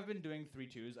I have been doing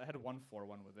 3/2s. I had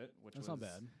 1/4/1 with it, which That's was not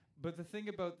bad. But the thing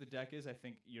about the deck is, I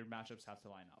think your matchups have to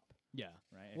line up, Yeah.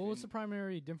 right? If Well, what's in- the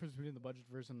primary difference between the budget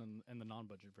version and the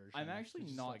non-budget version? I'm actually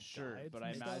Just, not like, sure, guides but and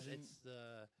I stuff? imagine- it's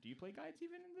the Do you play guides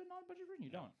even in the non-budget version?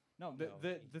 You No. don't. No. no,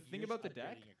 The thing you're about the just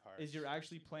deck upgrading your is you're cards.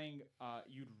 actually playing.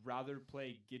 You'd rather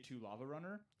play Gitu Lava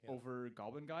Runner Yeah. over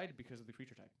Goblin Guide because of the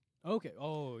creature type. Okay.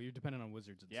 Oh, you're dependent on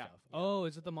wizards and Yeah. stuff. Yeah. Oh,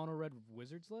 is it the mono red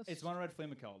wizards list? It's Mono Red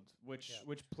Flame of Keld, which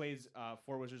Yeah. plays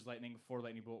 4 Wizards Lightning, 4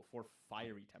 Lightning Bolt, 4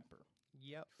 Fiery Temper.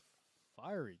 Yep.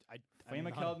 fiery. Flame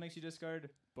of I'm Keld not, makes you discard.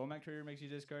 Bowmac Courier makes you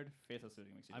discard. Faithless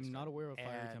Looting makes you discard. I'm not aware of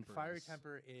fiery And temper. Fiery is.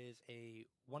 Temper is a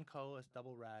 1 colorless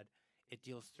double red. It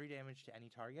deals 3 damage to any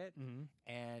target, Mhm.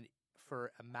 and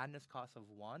for a madness cost of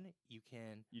 1, you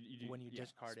can You do, when you yeah.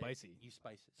 discard Spicy. it, you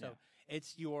spice it. So Yeah.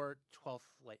 it's your 12th.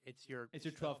 It's your It's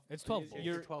your 12th. It's 12 It's volt.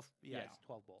 your Your 12th. Yeah, yeah. it's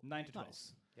 12 volt. 9 to 12.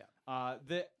 Nice.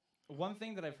 The one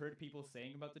thing that I've heard people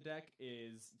saying about the deck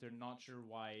is they're not sure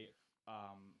why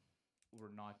we're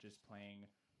not just playing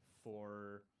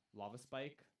 4 Lava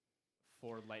Spike,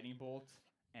 4 Lightning Bolt,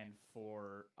 and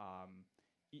 4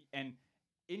 and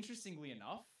interestingly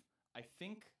enough, I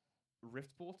think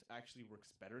Rift Bolt actually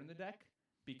works better in the deck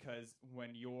because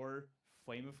when your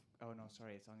Flame of it's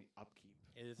on the upkeep.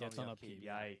 It is Yeah, on it's the on upkeep.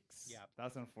 Yikes. Yep.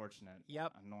 That's unfortunate.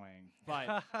 Yep. Annoying.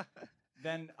 But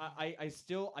then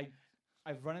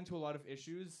I've run into a lot of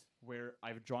issues where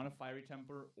I've drawn a Fiery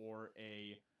Temper or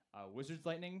a Wizard's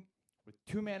Lightning with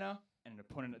 2 mana and an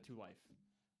opponent at 2 life,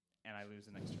 and I lose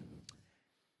the next turn.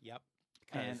 Yep.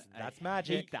 And that's I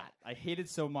magic. hate that. I hate it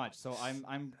so much. So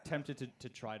I'm tempted to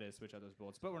try to switch out those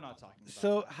bullets, but we're not talking about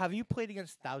So, that. have you played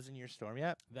against Thousand Year Storm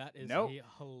yet? That is Nope. a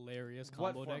hilarious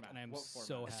What combo deck, format? and I'm What so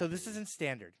format? happy. So this is in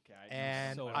standard, Okay,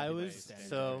 and so I happy was that it's standard.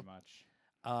 so very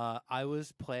much. I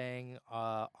was playing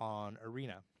on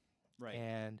Arena, Right.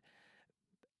 and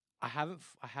I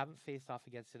haven't faced off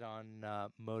against it on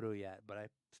Moto yet, but I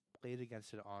played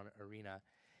against it on Arena,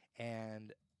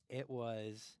 and it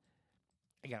was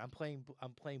again I'm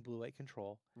playing blue white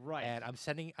control, Right. and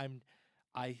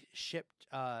I shipped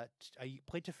I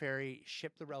played Teferi,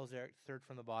 shipped the Relzeric third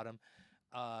from the bottom,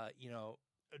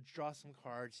 draw some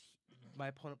cards. My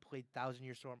opponent played Thousand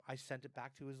Year Storm. I sent it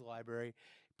back to his library,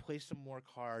 played some more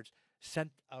cards,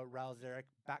 sent Relzeric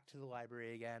back to the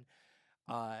library again.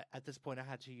 At this point, I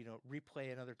had to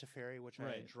replay another Teferi, which I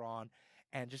had Right. drawn,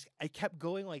 and just I kept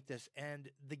going like this. And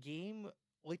the game,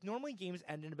 like normally games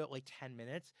end in about like 10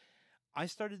 minutes. I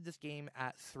started this game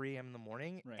at 3 a.m. in the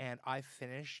morning, Right. and I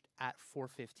finished at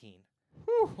 4:15.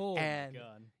 Oh And- my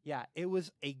god. Yeah, it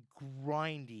was a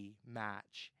grindy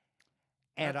match,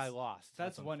 and I That's- lost.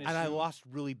 That's one issue. And I lost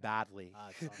really badly.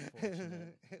 That's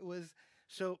unfortunate. It was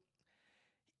so.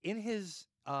 In his,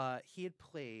 he had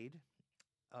played,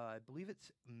 I believe it's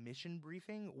Mission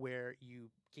Briefing, where you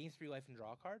gain 3 life and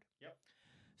draw a card. Yep.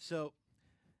 So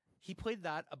he played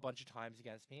that a bunch of times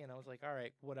against me, and I was like, all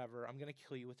right, whatever. I'm gonna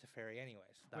kill you with Teferi anyways.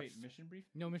 Wait, mission brief?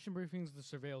 No, Mission Briefing's the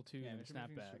Surveil 2 and Mission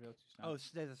Briefing's Snapback. Surveil 2 Snap. Oh,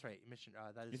 that's right. Mission.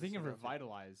 That is. You're thinking of the Surveil 2.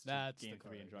 Revitalized. That's Game the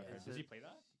 3 and draw card, yeah. cards. Does he play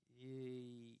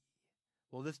that?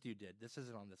 Well, this dude did. This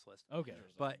isn't on this list. Okay.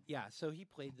 But yeah, so he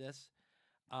played this,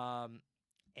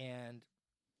 and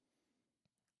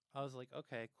I was like,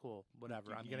 okay, cool,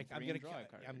 whatever. You I'm gain gonna, 3 I'm and gonna, draw a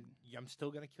card. I'm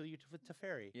still gonna kill you with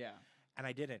Teferi, Yeah. and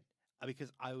I didn't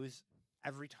because I was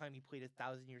every time he played a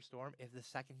Thousand Year Storm. If the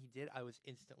second he did, I was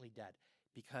instantly dead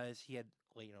because he had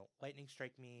lightning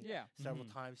strike me Yeah. several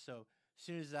Mhm. times. So as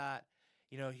soon as that,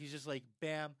 he's just like,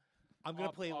 bam, I'm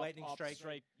gonna play lightning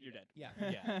strike. You're dead. Yeah,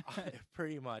 Yeah.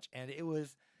 pretty much. And I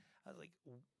was like,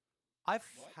 I've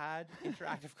had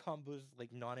interactive combos,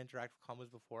 like non-interactive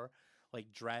combos before.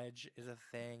 Like Dredge is a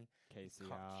thing.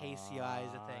 KCI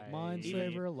is a thing.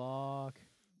 Mindslaver lock.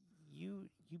 You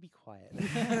be quiet.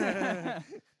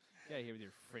 Yeah, here with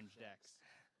your fringe decks.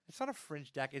 It's not a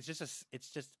fringe deck. It's just it's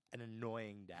just an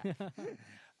annoying deck.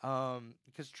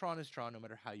 Because Tron is Tron, no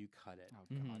matter how you cut it. Oh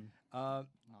god. Mhm.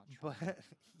 Not But Tron.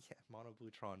 yeah, mono blue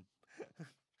Tron.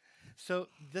 So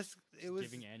it was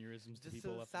giving aneurysms to This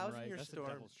people is left and Thousand right. Year That's the Storm.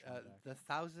 Devil's Tron deck. The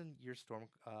Thousand Year Storm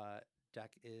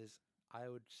deck is, I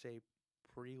would say,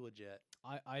 pretty legit.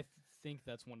 I think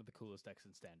that's one of the coolest decks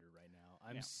in Standard right now.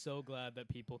 I'm Yeah. so glad that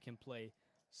people can play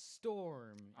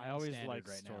Storm. I in always Standard like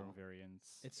right Storm now.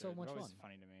 variants. It's so They're much always fun.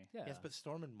 funny to me. Yeah. Yes, but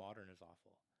Storm in Modern is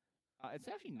awful. It's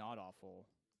actually not awful.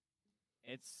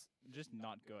 It's just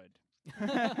not good.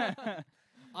 I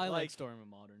like like- Storm and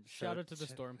Modern. So Shout out to the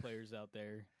t- Storm players out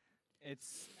there.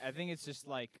 I think it's just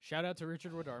like Shout out to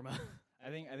Richard Wadarma. I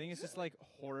think it's just like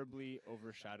horribly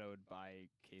overshadowed by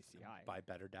KCI. By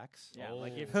better decks. Yeah,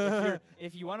 like Oh.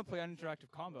 if you want to play an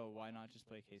interactive combo, why not just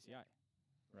play KCI,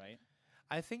 right?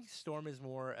 I think Storm is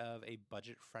more of a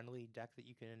budget-friendly deck that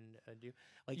you can do.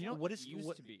 Like, You know, what it is used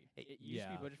what? to be? it- It used to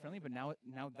yeah. be budget friendly, but now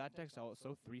that deck's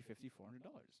also $350, $400,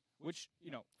 which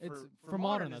It's- for for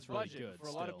Modern, is that's really budget. good For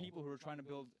a lot of still. people who are trying to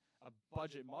build a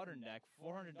budget Modern deck,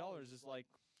 $400 is like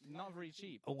not very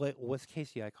cheap. What's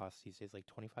KCI cost these days? Like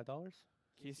 $25?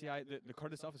 KCI the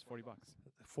card itself is $40.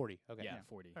 40. Okay. Yeah,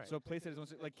 40. All right. So playset is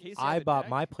once like KCI. I the bought deck-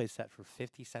 my playset for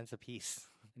 50 cents a piece.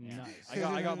 Yeah. Nice.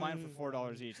 I got mine for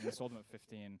 $4 each, and I sold them at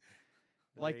 15.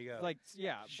 Like There you go.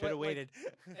 yeah. Should have but, like, waited.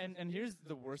 and here's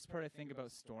the worst part I think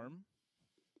about Storm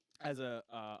as a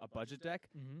budget deck.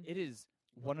 Mhm. It is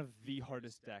one of the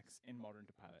hardest decks in Modern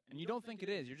to pilot. And you don't think it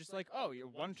is. You're just like, oh,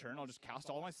 one turn, I'll just cast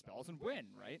all my spells and win,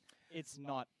 right? It's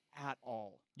not at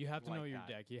all. You have to know like your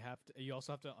that. deck. You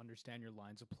also have to understand your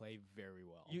lines of play very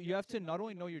well. You have to not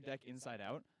only know your deck inside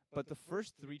out, but the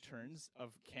first 3 turns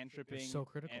of cantripping so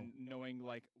critical. and knowing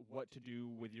like what to do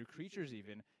with your creatures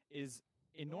even is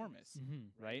enormous,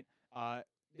 Mm-hmm. right?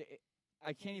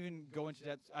 I can't even go into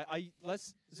that.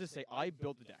 Let's just say I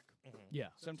built the deck Yeah.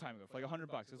 some time ago for like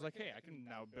 $100. It was like, hey, I can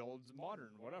now build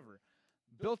Modern, whatever.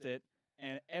 Built it,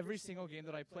 and every single game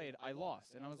that I played, I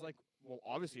lost. And I was like, well,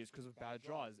 obviously it's because of bad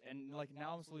draws, and like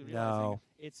now I'm slowly No. realizing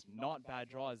it's not bad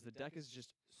draws. The deck is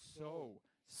just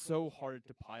so hard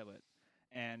to pilot,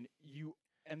 and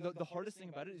the hardest thing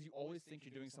about it is you always think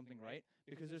you're doing something right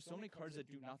because there's so many cards that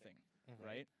do nothing,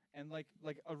 right? And like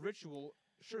a ritual,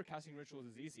 sure, casting rituals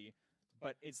is easy,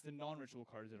 but it's the non-ritual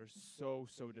cards that are so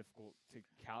difficult to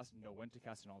cast, know when to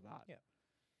cast, and all that.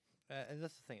 Yeah. And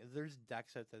that's the thing. There's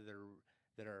decks out there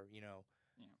that are Yeah.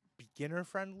 beginner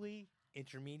friendly,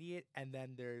 intermediate, and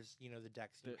then there's the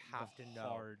decks you have to know.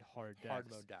 Hard decks. Hard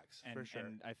mode decks, and, for sure.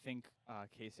 And I think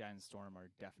KCI and Storm are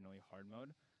definitely hard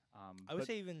mode. I would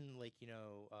say even like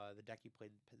the deck you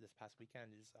played this past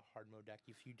weekend is a hard mode deck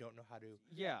if you don't know how to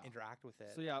interact with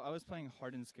it. So yeah, I was playing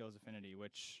Hardened Scales Affinity,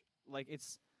 which like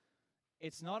it's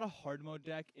not a hard mode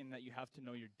deck in that you have to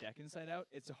know your deck inside out.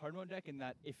 It's a hard mode deck in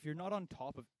that if you're not on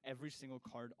top of every single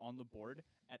card on the board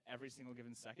at every single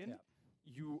given second,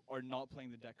 you are not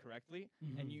playing the deck correctly,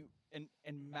 and you and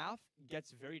math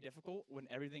gets very difficult when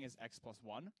everything is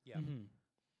X+1. Yeah.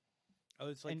 Oh,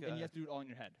 it's like and you have to do it all in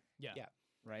your head. Yeah.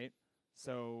 Right?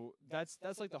 So that's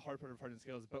like the hard part of Hardened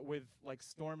Scales. But with like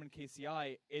Storm and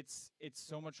KCI, it's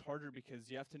so much harder because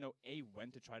you have to know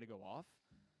when to try to go off.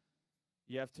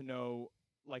 You have to know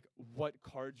like what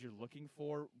cards you're looking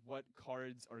for, what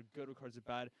cards are good, what cards are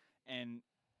bad, and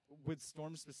with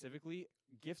Storm specifically,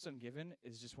 Gifts Ungiven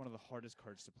is just one of the hardest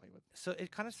cards to play with. So it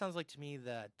kind of sounds like to me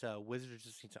that Wizards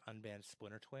just need to unban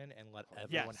Splinter Twin and let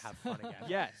everyone have fun again.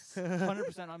 Yes, 100%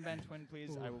 unban Twin,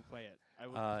 please. I will play it. I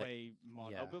will play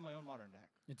modern. I'll build my own modern deck.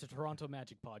 It's a Toronto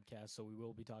Magic podcast, so we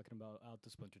will be talking about out the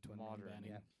Splinter Twin Modern,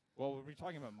 banning. Well, we'll be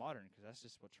talking about modern because that's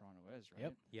just what Toronto is,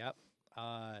 right? Yep.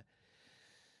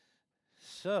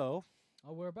 So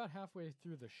we're about halfway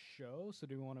through the show, so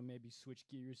do we want to maybe switch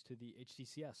gears to the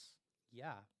HCCS?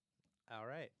 yeah, all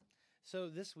right. So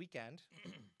this weekend,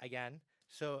 again.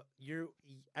 So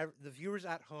the viewers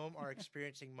at home are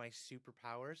experiencing my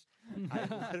superpowers. I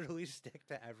literally stick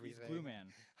to everything. He's Glue Man.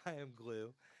 I am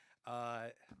glue.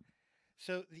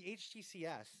 So the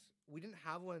HTCS, we didn't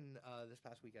have one this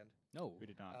past weekend. No, We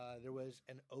did not. There was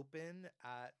an open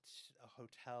at a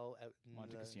hotel out in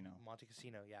Monte Cassino. Monte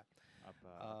Cassino, yeah. Up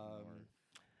north.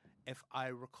 If I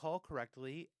recall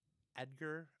correctly,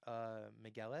 Edgar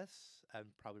Migueles, I'm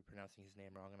probably pronouncing his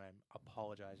name wrong, and I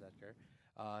apologize, Edgar.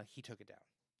 He took it down.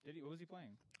 Did he? What was he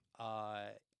playing?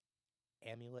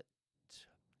 Amulet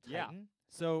Yeah. Titan?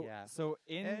 So Yeah. so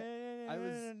in I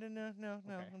was no.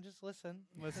 Okay. I'm just listening.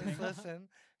 Listening. Listen.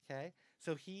 Okay.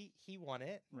 So he won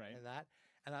it, Right.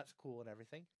 and that's cool and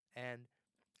everything.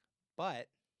 But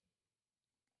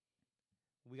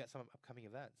we got some upcoming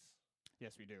events,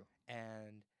 Yes, we do.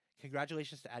 and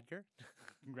congratulations to Edgar.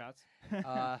 Congrats.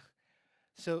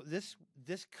 So this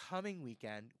coming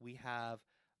weekend we have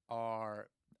our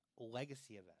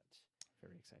legacy event.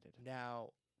 Very excited. Now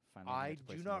Finally I get to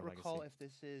play do some not more recall Legacy.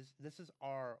 if this is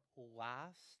our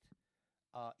last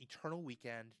Eternal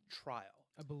Weekend trial.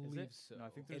 I Is believe it? so. No, I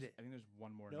think It there's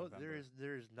one more. in No, November.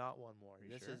 there is not one more. Are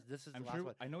you This sure? is I'm the last sure.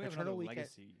 one. I know we have Eternal another Weekend-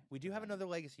 Legacy. We do have event. another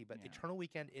legacy, but Yeah. Eternal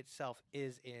Weekend itself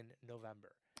is in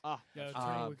November. Ah, Yeah, that's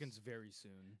Eternal Um, Weekend's very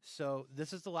soon. So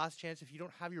this is the last chance. If you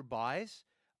don't have your buys,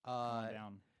 come on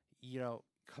down.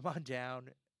 come on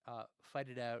down, fight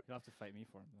it out. You'll have to fight me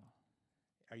for him though.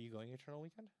 Are you going Eternal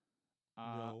Weekend?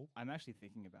 No. I'm actually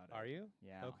thinking about it. Are you?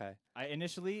 Yeah. Okay.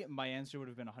 Initially my answer would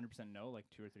have been 100% no, like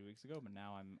 2 or 3 weeks ago, but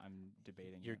now I'm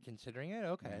debating. You're it. considering it?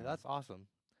 Okay, Yeah. that's awesome.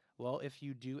 Well, if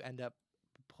you do end up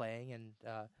playing and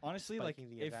Honestly, like spiking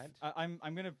the if event. I'm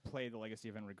gonna play the Legacy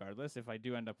event regardless. If I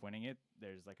do end up winning it,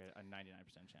 there's like a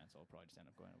 99% chance I'll probably just end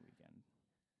up going a weekend.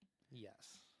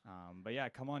 yes. But yeah,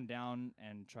 come on down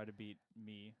and try to beat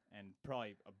me and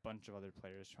probably a bunch of other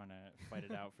players trying to fight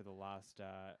it out for the last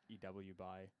EW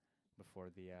buy before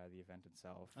the event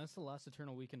itself. That's the last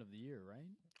Eternal Weekend of the year, right?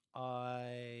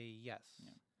 Yes.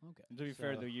 Yeah. Okay. And to be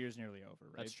fair, So- the year's nearly over,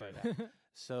 right? That's true. But,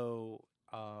 So,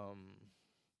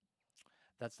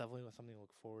 that's definitely something to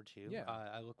look forward to. Yeah.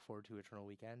 I look forward to Eternal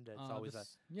Weekend. It's always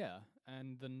yeah,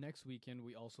 and the next weekend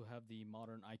we also have the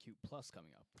Modern IQ Plus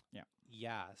coming up.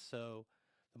 yeah. So,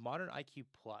 the Modern IQ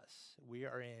Plus, we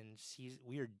are in season.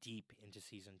 We are deep into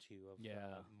season 2 of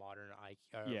Yeah. Modern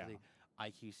IQ. Yeah. The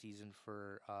IQ season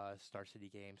for Star City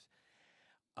Games.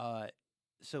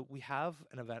 So we have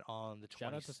an event on the 20th.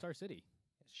 Shout out to Star City.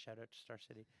 Shout out to Star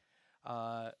City.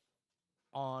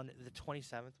 On the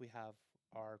 27th, we have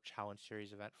our Challenge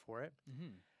Series event for it. Mm-hmm.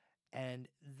 And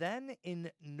then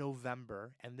in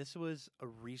November, and this was a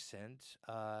recent,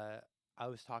 I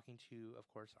was talking to, of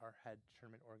course, our head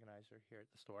tournament organizer here at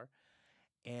the store.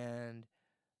 And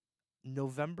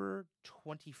November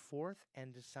 24th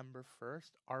and December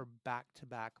 1st are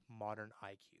back-to-back Modern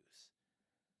IQs.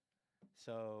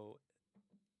 So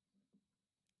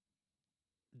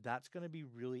that's going to be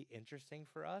really interesting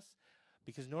for us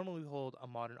because normally we hold a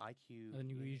Modern IQ. And then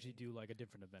you in- usually do like a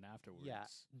different event afterwards. Yeah.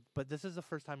 But this is the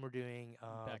first time we're doing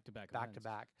Back to back.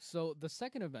 back-to-back. So the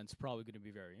second event's probably going to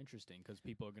be very interesting because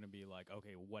people are going to be like,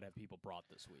 okay, what have people brought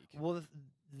this week? Well,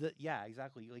 yeah,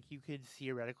 exactly. Like you could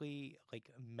theoretically like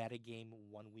metagame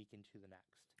 1 week into the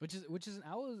next. Which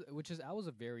is always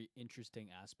a very interesting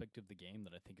aspect of the game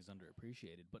that I think is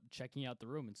underappreciated. But checking out the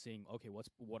room and seeing, okay,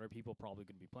 what are people probably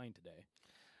going to be playing today?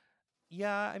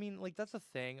 Yeah, I mean, like that's a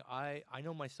thing. I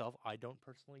know myself. I don't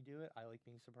personally do it. I like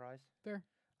being surprised. Fair.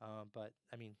 But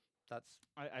I mean, that's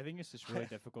I think it's just really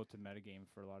difficult to metagame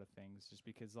for a lot of things, just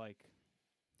because like,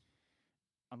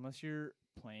 unless you're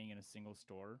playing in a single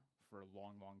store for a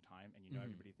long, long time and you know Mhm.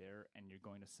 everybody there and you're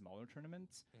going to smaller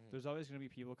tournaments, Mhm. there's always going to be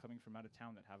people coming from out of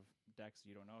town that have decks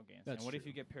you don't know against. That's and what if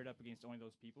true. you get paired up against only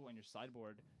those people and your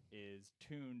sideboard is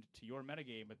tuned to your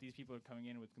metagame, but these people are coming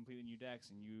in with completely new decks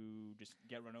and you just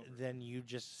get run over? then you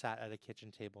just sat at a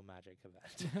kitchen table Magic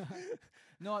event.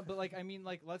 No, but like I mean,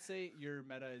 like let's say your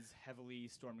meta is heavily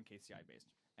Storm and KCI based,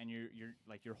 and you're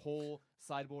like your whole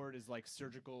sideboard is like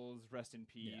Surgicals, Rest in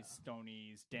Peace, Yeah.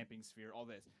 Stonies, Damping Sphere, all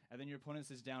this, and then your opponent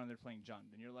sits down and they're playing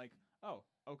Jund, and you're like, oh,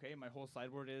 okay, my whole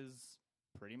sideboard is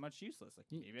pretty much useless. Like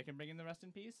Ye- maybe I can bring in the Rest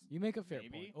in Peace. You make a fair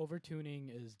Maybe. point. Overtuning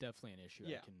is definitely an issue.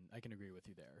 Yeah. I can agree with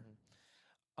you there.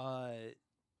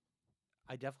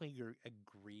 I definitely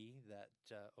agree that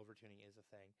overtuning is a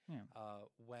thing. Yeah.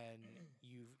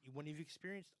 When you've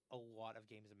experienced a lot of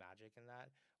games of Magic and that,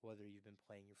 whether you've been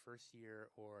playing your first year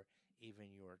or even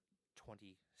your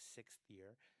 26th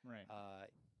year, Right.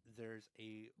 there's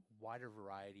a wider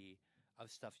variety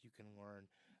of stuff you can learn.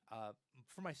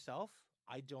 For myself,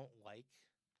 I don't like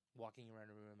walking around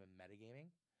a room and metagaming.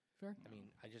 Fair. I mean,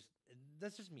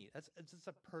 that's just me. It's just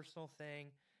a personal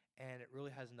thing, and it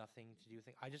really has nothing to do with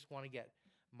it. I just want to get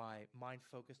my mind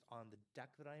focused on the deck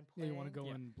that I am Yeah, playing. you want to go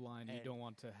Yeah. in blind. You And- don't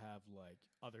want to have like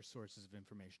other sources of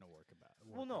information to work about.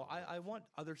 Well, no, I want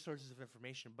other sources of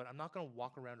information, but I'm not going to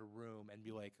walk around a room and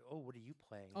be like, "Oh, what are you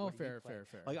playing?" Oh, What are you fair, playing?"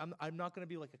 fair. Like I'm not going to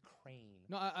be like a crane.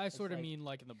 No, I sort of like- mean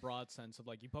like in the broad sense of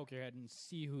like you poke your head and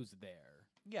see who's there.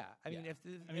 Yeah, I mean, Yeah.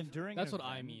 I mean, during That's an what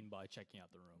I event- mean by checking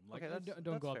out the room. Like, Okay, don't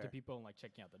that's go up to fair. people and like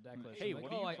checking out the deck list. Hey, and, like,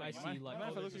 what are you I playing? see Mind- like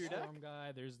mind if I there's look the at your deck? Storm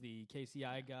guy, there's the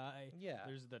KCI guy, yeah,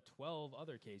 there's the 12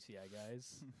 other KCI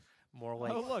guys. more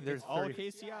like oh look, there's it's all 30,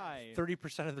 KCI.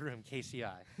 30% of the room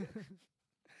KCI.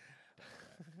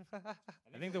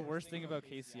 I think the worst thing about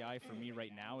KCI for me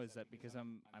right now is that because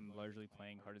I'm largely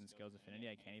playing Hardened Scales Affinity,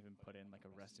 I can't even put in like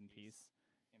a Rest in Peace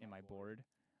in my board.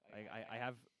 I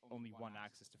have only one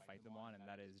axis to fight them on, and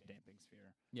that is Damping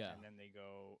Sphere. Yeah. And then they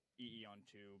go EE on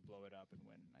 2, blow it up, and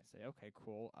win. And I say, okay,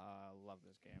 cool. Love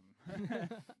this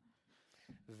game.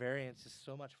 Variance is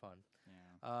so much fun.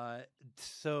 Yeah.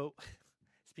 So,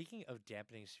 speaking of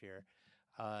dampening sphere,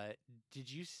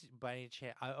 did you by any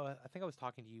chance? I think I was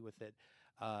talking to you with it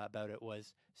about it.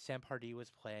 Was Sam Pardee was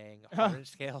playing Hardened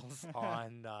Scales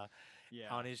on Yeah.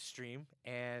 on his stream,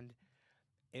 and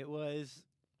it was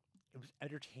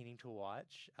entertaining to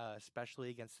watch, especially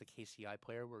against the KCI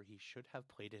player where he should have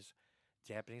played his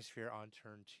dampening sphere on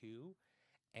turn 2,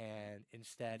 and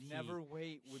instead Never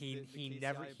wait with he the he KCI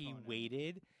never he opponent.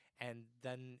 waited, and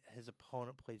then his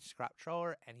opponent played Scrap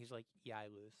Trawler, and he's like, "Yeah, I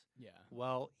lose." Yeah.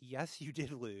 Well, yes, you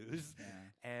did lose,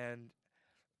 Yeah. and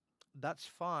that's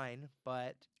fine,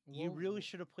 but you Well, really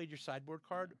should have played your sideboard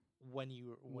card when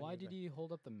you were. Why did he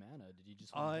hold up the mana? Did he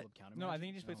just want to hold up counter? No, I magic? think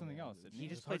he just played something else, didn't He It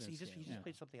just was played. Hardened He just Scales.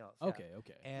 played something else. yeah. Okay,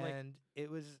 okay. And it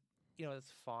was,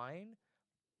 it's fine.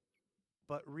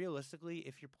 But realistically,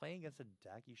 if you're playing against a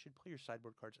deck, you should play your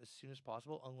sideboard cards as soon as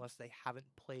possible, unless they haven't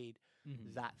played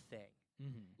Mhm. that thing.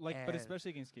 Mhm. But And- especially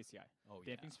against KCI. Oh yeah.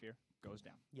 Damping Sphere goes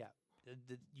down.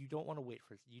 You don't want to wait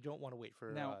for. You don't want to wait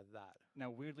for Now- that. Now,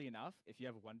 weirdly enough, if you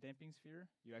have one Damping Sphere,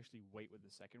 you actually wait with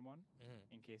the second one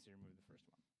Mhm. in case you remove the first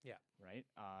one. Yeah. Right?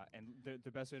 And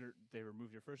the best way to they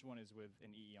remove your first one is with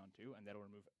an EE on 2, and that'll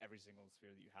remove every single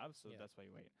sphere that you have, so Yeah. that's why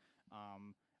you wait.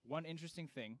 One interesting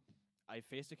thing, I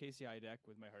faced a KCI deck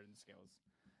with my Hardened Scales,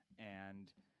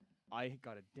 and I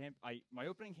got my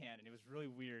opening hand, and it was really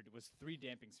weird, was 3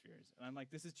 Damping Spheres. And I'm like,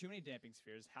 this is too many Damping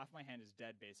Spheres. Half my hand is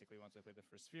dead, basically, once I play the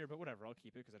first sphere, but whatever, I'll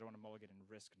keep it, because I don't want to mulligan and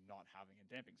risk not having a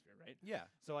Damping Sphere, right? Yeah.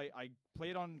 So I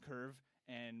played on curve,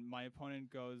 and my opponent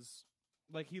goes,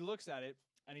 like, he looks at it,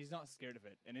 and he's not scared of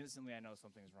it, and instantly I know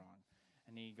something's wrong.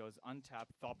 And he goes, untap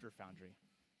Thopter Foundry.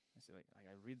 I So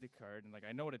I read the card and like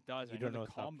I know what it does. You I don't know know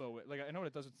the what's up. combo. Like I know what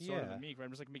it does with the sword and Yeah. the meek. Right?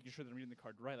 I'm just like making sure that I'm reading the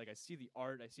card right. Like I see the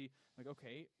art. I see like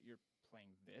okay, you're playing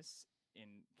this in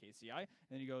KCI, and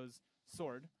then he goes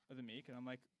sword of the meek, and I'm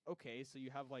like okay, so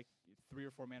you have like 3 or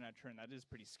 4 mana a turn. That is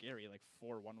pretty scary. Like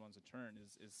 4 1/1s a turn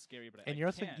is scary. But And I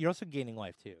you're can. also gaining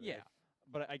life too. Yeah. right?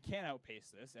 But I can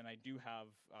outpace this, and I do have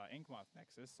Inkmoth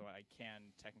Nexus, so I can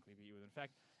technically beat you with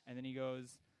Infect. And then he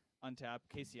goes, untap,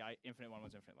 KCI, infinite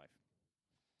 1/1's infinite life.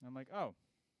 And I'm like, oh,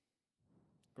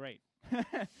 great.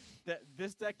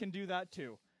 This deck can do that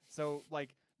too. So,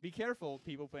 like, be careful,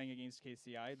 people playing against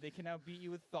KCI. They can now beat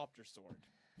you with Thopter Sword,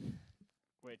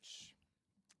 which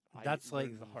That's I like-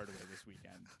 learned the hard way this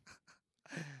weekend.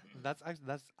 That's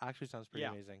actually sounds pretty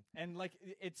Yeah. amazing. And like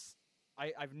it's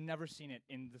I've never seen it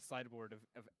in the sideboard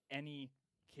of any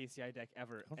KCI deck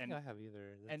ever. I don't And think I have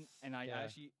either. and I yeah.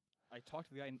 actually I talked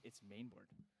to the guy and it's main board.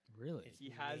 Really? He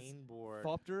has main board.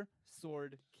 Thopter,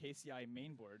 Sword, KCI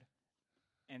main board,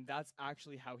 and that's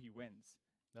actually how he wins.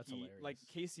 That's He, hilarious. like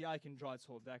KCI can draw its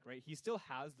whole deck, right? He still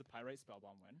has the Pyrite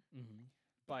Spellbomb win, Mhm.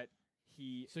 but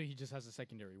he So he just has a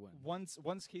secondary win. once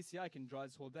KCI can draw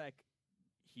his whole deck,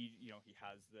 he he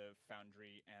has the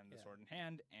Foundry and the Yeah. Sword in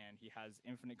hand, and he has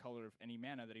infinite color of any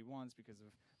mana that he wants because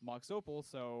of Mox Opal.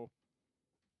 So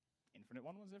infinite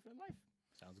 1/1's infinite life.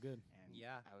 Sounds good. And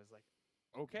Yeah. I was like,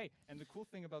 okay. And the cool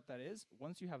thing about that is,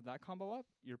 once you have that combo up,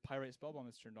 your Pyrite Spellbomb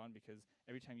is turned on because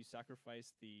every time you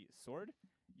sacrifice the sword,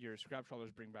 your Scrap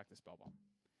Trawlers bring back the Spellbomb.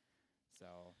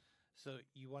 So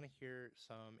You want to hear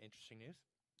some interesting news?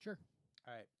 Sure.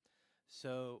 All right.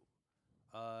 So,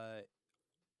 on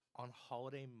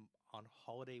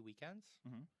holiday weekends,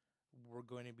 Mhm. we're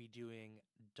going to be doing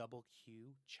double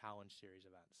Q challenge series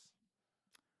events.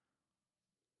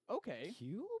 okay,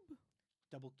 Cube?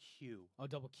 Double Q. Oh,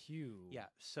 double Q. Yeah.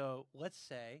 So let's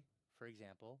say, for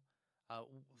example,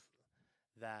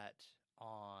 that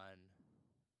on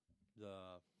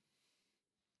the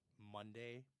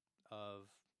Monday of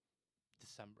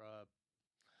December.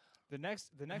 the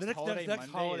next next- holiday, next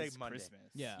Monday holiday is Monday.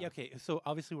 Christmas. Yeah. Yeah, okay, so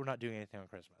obviously we're not doing anything on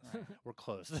Christmas. We're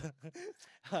closed.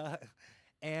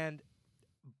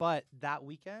 But that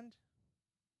weekend,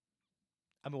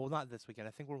 I mean, well, not this weekend.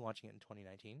 I think we're launching it in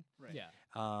 2019. Right. Yeah.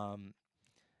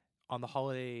 On the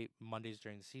holiday Mondays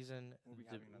during the season, We'll be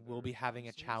th- having we'll another be having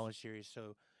a challenge series? challenge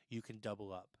series, so you can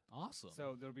double up. Awesome.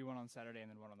 So there'll be one on Saturday and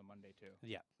then one on the Monday too.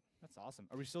 Yeah. That's awesome.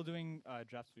 Are we still doing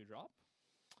drafts to drop?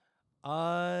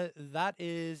 That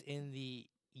is in the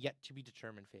yet to be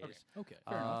determined phase. okay.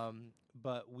 Fair enough.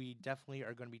 But we definitely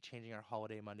are going to be changing our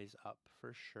holiday Mondays up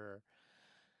for sure.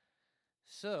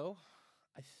 So,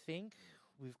 I think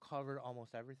we've covered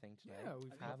almost everything today. Yeah,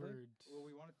 we've have we? covered. Well,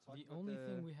 we wanted to talk The about only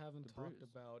thing we haven't the talked brews.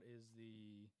 about is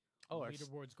the Oh, our s-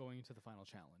 leaderboards going into the final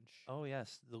challenge. Oh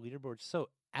yes, the leaderboard. So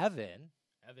Evan,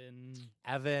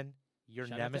 Evan. your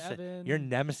Shout out to nemesis, Evan. your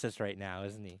nemesis right now,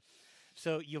 isn't he?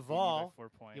 So beat me by Yuval, 4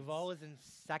 points. Yuval is in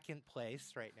second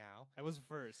place right now. I was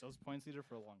first. I was points leader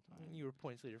for a long time. You were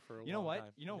points leader for a You know long what?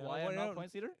 time. You know No, why no, I'm not no,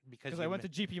 points leader? Because Because I you went to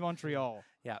GP Montreal.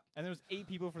 Yeah. And there was 8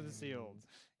 people for the sealed.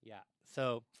 Yeah.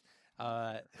 So,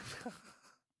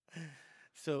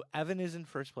 so Evan is in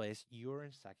first place. You're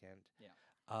in second.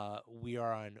 Yeah. We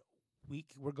are on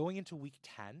we're going into week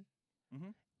 10.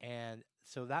 Mhm. And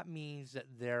so that means that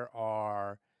there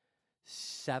are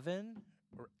 7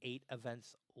 or 8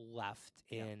 events left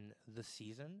Yeah. in the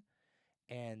season.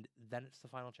 And then it's the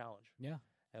final challenge. Yeah.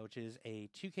 Which is a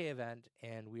 2K event,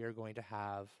 and we are going to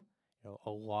have a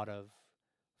lot of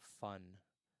fun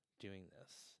doing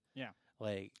this. Yeah.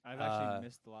 Like I've actually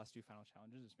missed the last 2 final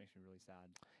challenges. This makes me really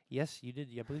sad. yes, you did.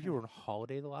 I believe you were on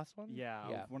holiday the last one. Yeah.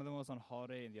 Yeah. One of them was on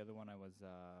holiday, and the other one I was,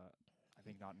 I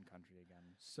think, not in country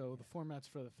again. So the formats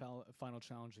for the final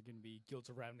challenge are going to be Guilds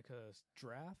of Ravnica's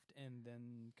draft and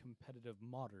then competitive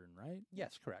modern, right?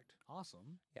 Yes, correct.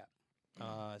 Awesome.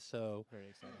 So Very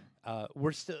exciting.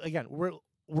 we're still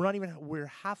we're not even we're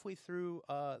halfway through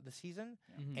the season,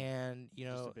 Mhm. and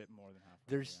Just a bit more than half.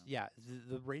 there's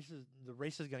the race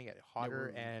is going to get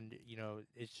hotter, we're- and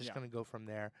it's just Yeah. going to go from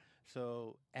there.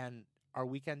 So and our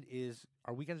weekends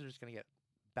are just going to get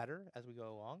better as we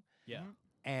go along. Yeah. Mhm.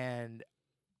 And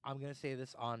I'm going to say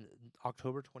this on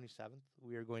October 27th,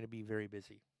 we are going to be very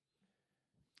busy.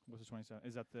 What's the 27?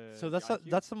 Is that the So the that's IQ?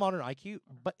 that's the modern IQ,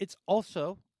 but it's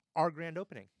also our grand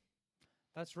opening.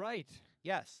 That's right.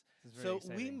 Yes. This is very So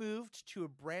we exciting. moved to a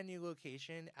brand new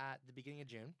location at the beginning of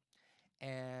June,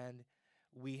 and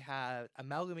we have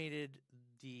amalgamated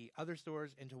the other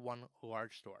stores into one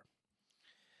large store.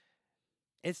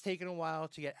 It's taken a while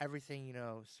to get everything,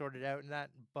 sorted out and that,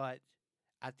 but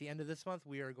at the end of this month,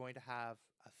 we are going to have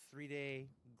a 3-day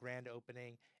grand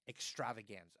opening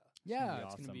extravaganza. Yeah, be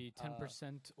it's gonna awesome. be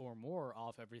 10% or more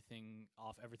off everything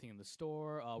in the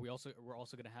store. We're also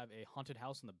gonna have a haunted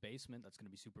house in the basement. That's gonna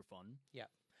be super fun.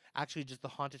 Actually, just the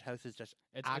haunted house is just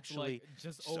It's actually like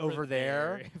just over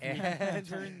there, If we and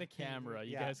turn the camera,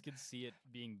 you yeah. guys can see it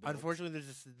being built. Unfortunately,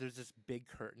 there's this big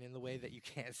curtain in the way that you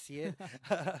can't see it.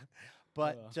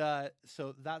 But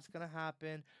so that's gonna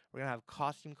happen. We're gonna have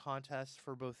costume contests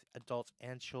for both adults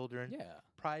and children. yeah.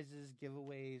 Prizes,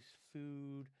 giveaways,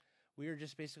 food. We are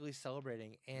just basically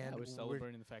celebrating, and Yeah, we're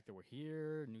celebrating the fact that we're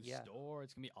here, new Yeah. store.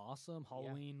 It's gonna be awesome.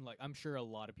 Halloween, like I'm sure a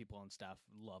lot of people on staff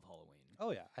love Halloween.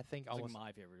 Oh yeah, I think It's like almost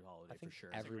my favorite holiday for think sure.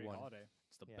 It's a great everyone- holiday.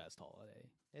 It's the yeah. best holiday.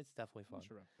 it's definitely I'm fun. not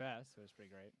sure about best, but it's pretty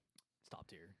great. It's top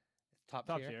tier. Top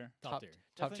Top tier, tier. Top tier.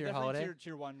 top tier holiday.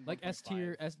 Tier 1. Like S 1.5.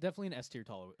 tier, definitely an S tier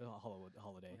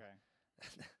holiday.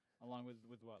 Okay. Along with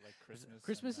what, like Christmas?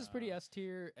 Christmas and, is pretty S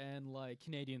tier, and like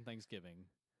Canadian Thanksgiving.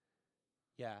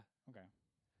 Yeah. Okay.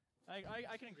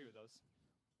 I can agree with those.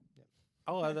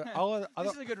 All other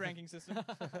This is a good ranking system.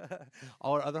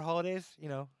 all our other holidays,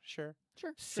 sure.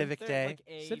 Sure. Civic They're Day, like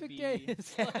A, Civic B. Day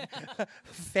is like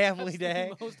Family that's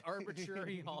Day. the most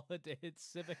arbitrary holiday. It's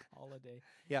civic holiday.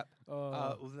 Yep. Uh,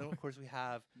 Well, then of course we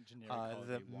have Generic the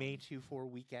holiday May one. 2-4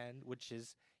 weekend, which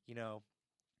is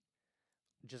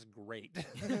just great.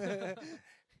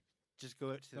 Just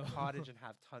go out to the cottage and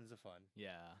have tons of fun.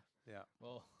 yeah. Yeah.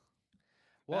 Well,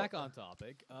 Well, back on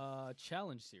topic.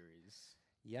 Challenge series.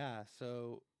 Yeah.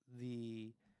 So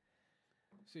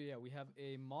So yeah, we have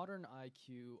a modern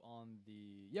IQ on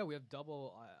the. Yeah, we have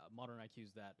double modern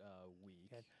IQs that week.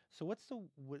 Okay. So what's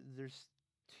there's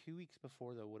 2 weeks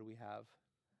before though. What do we have?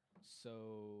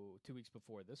 So 2 weeks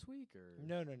before this week, or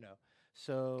No.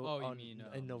 So Oh, you mean,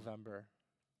 in November.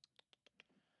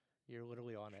 You're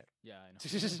literally on it. Yeah, I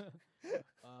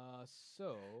know.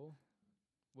 So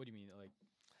what do you mean, like?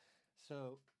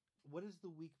 So what is the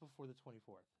week before the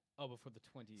 24th? Oh, before the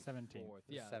 24th. 17th.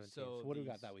 Yeah. 17th. So what do we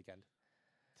the got that weekend?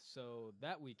 So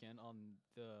that weekend, on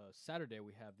the Saturday,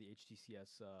 we have the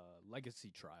HTCS Legacy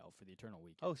Trial for the Eternal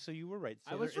Weekend. Oh, so you were right.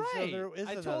 So I was there is- so right. there is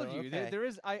I another, told you. okay. There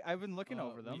is. I've been looking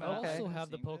over them. We Okay. also I've have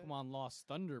the seen that. Pokemon Lost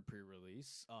Thunder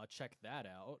pre-release. Check that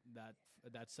out.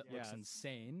 That set looks Yes.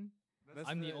 insane. That's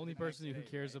I'm the only night person who today,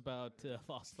 cares right? about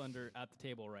Lost Thunder at the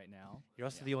table right now. You're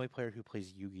also Yeah. the only player who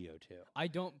plays Yu-Gi-Oh too. I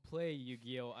don't play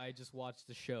Yu-Gi-Oh. I just watch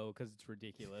the show because it's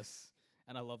ridiculous,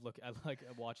 and I like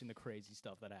watching the crazy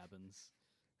stuff that happens.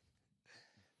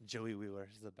 Joey Wheeler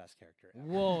is the best character ever.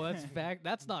 Whoa, that's fact.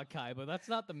 That's not Kaiba. That's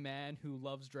not the man who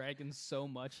loves dragons so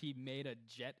much he made a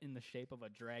jet in the shape of a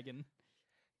dragon.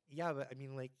 Yeah, but I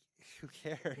mean, like, who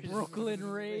cares? Brooklyn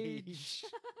Rage.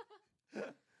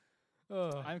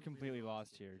 Ugh. I'm completely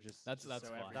lost here. Just That's so fine.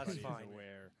 everybody That's is fine.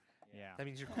 Aware. Yeah. That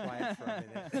means you're quiet for a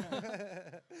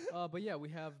minute. But yeah, we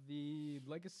have the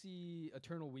Legacy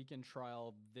Eternal Weekend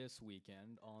trial this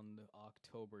weekend on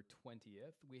October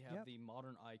 20th. We have Yep. the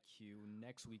Modern IQ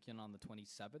next weekend on the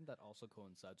 27th. That also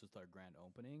coincides with our grand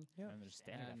opening. Yeah. And there's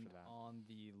standard And after that. on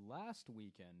the last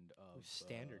weekend of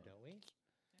Standard, don't we?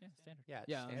 Yeah, standard. Yeah,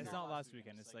 Yeah, standard. It's not last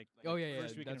weekend. It's like Oh yeah,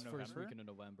 first weekend that's of first November. weekend of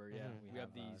November. Yeah, Mhm. we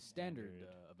have the standard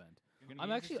event. It's gonna I'm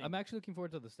be actually interesting. looking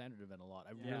forward to the standard event a lot.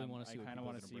 I Yeah, really want to see. I kind of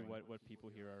want want to see what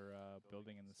people here are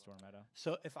building in the store meta.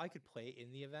 So if I could play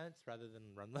in the events rather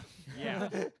than run them, Yeah.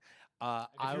 If I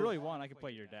you would- really want, I could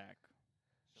play your deck.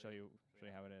 Show you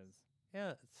how it is.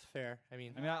 yeah, it's fair. I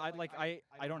mean,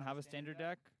 I don't have a standard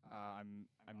deck.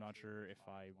 I'm not sure if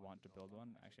I want to build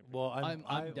one. Actually, I'm pretty well, sure.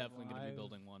 I'm definitely going to be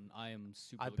building one. I am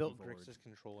super. I looking built forward. Grixis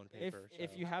control on if paper. if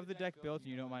so- you have the deck built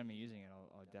and you don't mind me using it,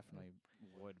 I definitely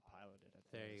would pilot it at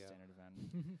There the you go. standard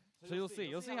event. So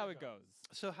you'll see how it goes.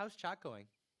 So how's chat going?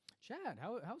 Chad,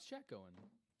 how's chat going?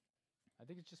 I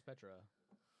think it's just Petra.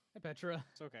 Hey Petra.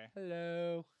 It's okay.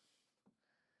 Hello.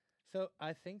 So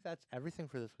I think that's everything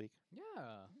for this week.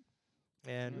 Yeah,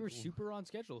 And we were super on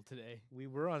schedule today. we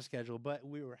were on schedule, but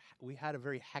we had a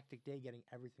very hectic day getting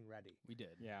everything ready. We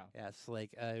did. Yeah. Yes,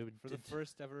 like For the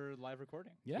first ever live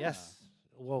recording. Yeah. Yes.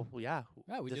 Well, yeah.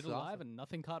 Yeah, we this did it is live awesome. and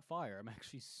nothing caught fire. I'm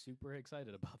actually super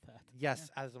excited about that. Yes,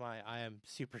 as am I. I am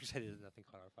super excited that nothing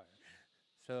caught on fire.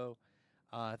 So,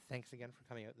 thanks again for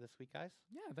coming out this week, guys.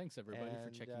 Yeah, thanks everybody for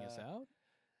And, checking us out.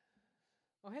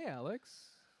 Oh, hey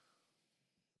Alex.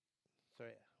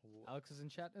 Sorry. Alex is in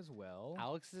chat as well.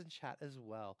 Alex is in chat as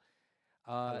well.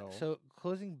 Hello. So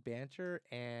closing banter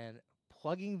and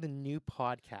plugging the new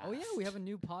podcast. Oh yeah, we have a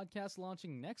new podcast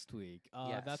launching next week.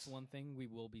 That's Yes. one thing we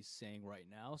will be saying right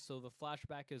now. So the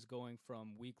flashback is going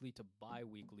from weekly to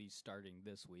bi-weekly starting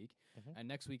this week, Mhm. and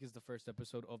next week is the first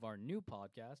episode of our new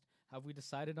podcast. Have we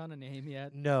decided on a name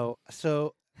yet? No.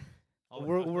 So I'll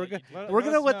we're let you we're do gonna that. we're let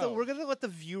gonna us let the know. we're gonna let the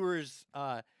viewers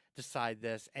decide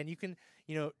this, and you can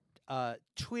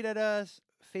tweet at us,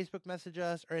 Facebook message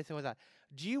us, or anything like that.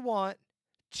 Do you want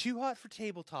Too Hot for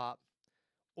Tabletop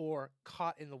or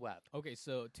Caught in the Web? Okay,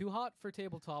 so Too Hot for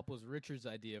Tabletop was Richard's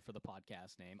idea for the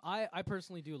podcast name. I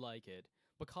personally do like it,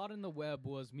 but Caught in the Web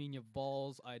was me and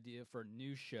Yuval's idea for a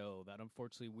new show that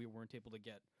unfortunately we weren't able to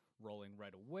get rolling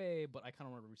right away, but I kind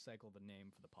of want to recycle the name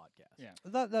for the podcast. Yeah.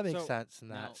 That makes So, sense in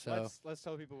now that. So Let's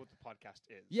tell people what the podcast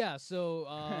is. Yeah, so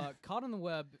Caught on the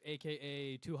Web,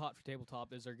 aka Too Hot for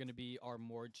Tabletop, is going to be our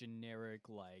more generic,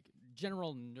 like,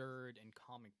 general nerd and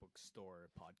comic book store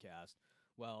podcast.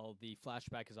 Well, the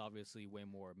Flashback is obviously way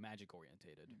more magic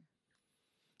orientated.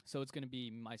 So it's going to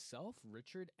be myself,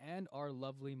 Richard, and our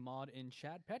lovely mod in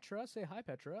chat, Petra. Say hi,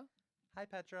 Petra. hi,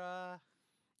 Petra.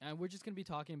 And we're just going to be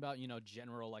talking about,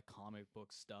 general, like, comic book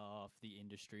stuff, the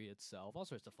industry itself, all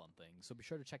sorts of fun things. So be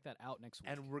sure to check that out next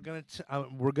week. And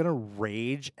we're gonna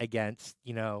rage against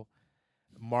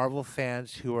Marvel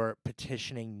fans who are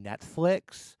petitioning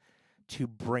Netflix to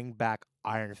bring back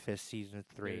Iron Fist season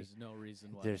 3. There's no reason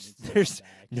why There's- it needs to come there's back.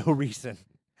 No reason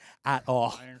at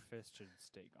all. Iron Fist should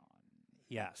stay gone.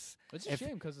 Yes. It's a If-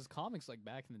 shame because his comics, like,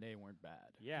 back in the day weren't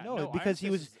bad. Yeah, No, Iron because he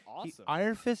Fist was- is awesome.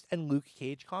 Iron Fist and Luke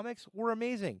Cage comics were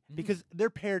amazing because they're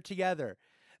paired together.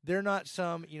 They're not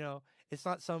some, it's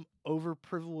not some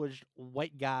overprivileged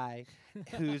white guy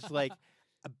who's like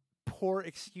a poor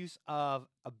excuse of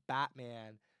a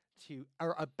Batman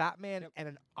or a Batman and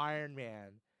an Iron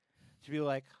Man to be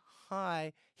like,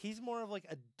 hi. He's more of like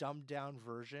a dumbed down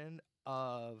version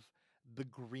of the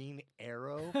Green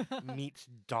Arrow meets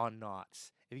Don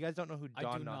Knotts. If you guys don't know who I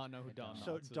Don do Knotts, not know who Don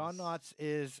so Knotts Don is. Knotts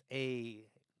is a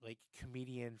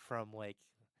comedian from like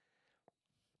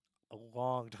a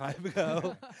long time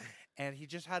ago, and he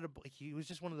just had he was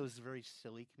just one of those very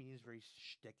silly comedians, very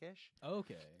shtickish.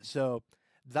 Okay. So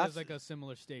That's that's like a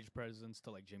similar stage presence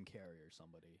to, like, Jim Carrey or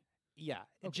somebody. yeah.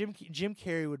 Okay. Jim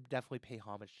Carrey would definitely pay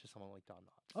homage to someone like Don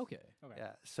Knotts. Okay. Okay.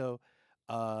 Yeah. So,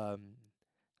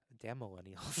 damn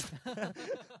millennials.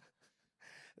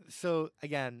 So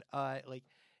again,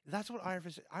 that's what Iron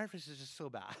Fist. Iron Fist is just so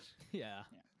bad. Yeah.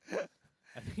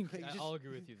 I think Like, I'll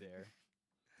agree with you there.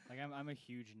 Like I'm a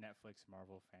huge Netflix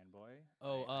Marvel fanboy.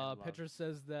 Oh, I love- Petra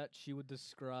says that she would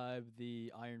describe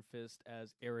the Iron Fist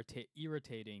as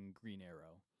irritating Green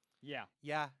Arrow. Yeah,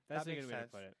 Yeah, that's that a makes good way to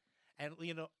sense. put it.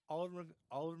 And Oliver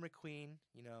McQueen,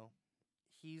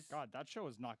 he's God, that show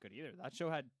was not good either. That show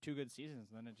had 2 good seasons,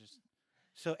 and then it just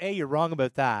so you're wrong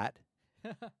about that.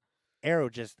 Arrow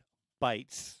just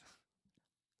bites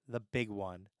the big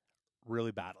one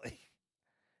really badly.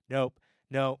 Nope,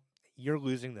 no, you're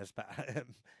losing this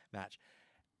match.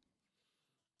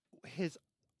 His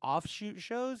offshoot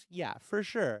shows, yeah, for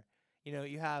sure.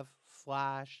 You have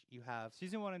Flash, you have.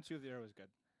 season 1 and 2 of the Arrow was good.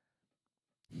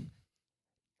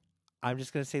 I'm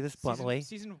just gonna say this bluntly.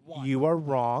 Season 1, You are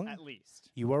wrong. at least.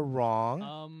 You are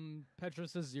wrong. Petra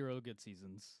says 0 good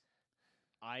seasons.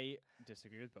 I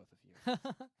disagree with both of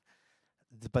you.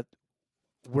 But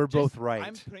we're both right.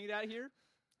 I'm putting it out here.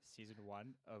 Season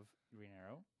 1 of Green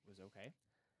Arrow was okay.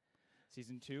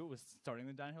 Season 2 was starting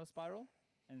the downhill spiral,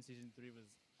 and season 3 was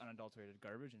unadulterated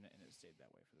garbage, and it stayed that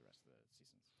way for the rest of the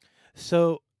seasons.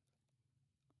 So,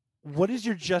 what is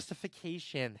your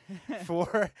justification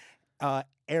for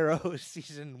Arrow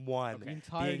season 1 The being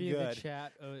entirety of good? the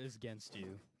chat is against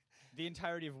you. The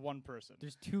entirety of one person.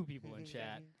 There's 2 people in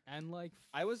chat and like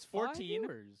I was 5 14.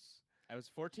 viewers. I was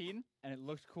 14, and it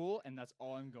looked cool, and that's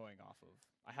all I'm going off of.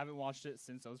 I haven't watched it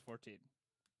since I was 14.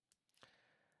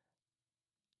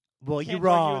 Well, Can't you're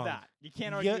wrong. argue that. You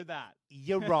can't You- argue that.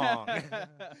 You're wrong.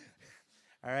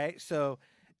 All right. So,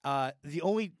 the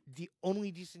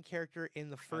only decent character in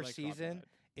the I first like season Copperhead.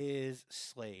 is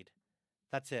Slade.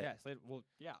 That's it. Yeah, Slade. Well,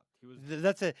 yeah, he was.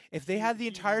 That's it. If they had the he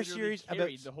entire literally series about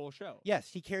carried the whole show. yes,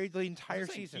 he carried the That's what entire I'm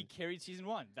saying, season. He carried season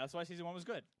 1. That's why season 1 was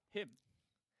good. Him.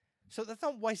 So that's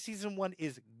not why season 1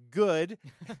 is good.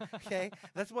 Okay,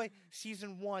 that's why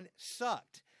season 1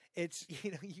 sucked. It's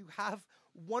you have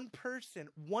one person,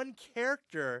 one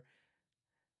character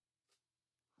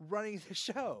running the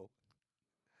show.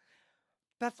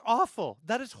 That's awful.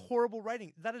 That is horrible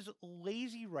writing. That is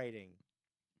lazy writing.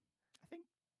 I think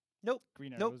Nope.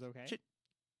 Green Arrow Nope. was okay. Shh.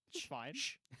 It's fine.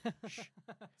 Shh.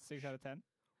 6 out of 10.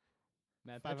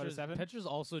 Man, 5 out of 7? Petra's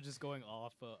also just going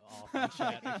off in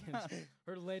chat. Against,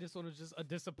 her latest one was just a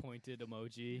disappointed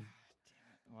emoji.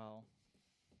 Well,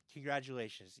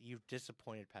 Congratulations, you've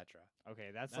disappointed Petra.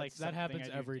 okay, that's That's- like that happens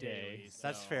something I do every day, daily,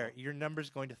 That's so- fair. Your number's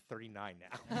going to 39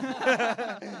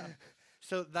 now.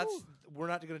 So we're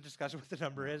not going to discuss what the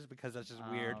number is because that's just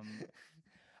weird.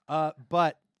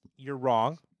 But you're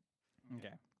wrong.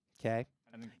 Okay. Okay.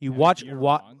 I think You I watch think you're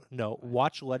what? wrong. No,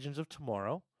 watch Legends of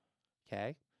Tomorrow.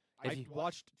 Okay. If I you-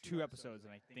 watched 2 episodes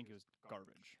and I think it was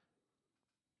garbage.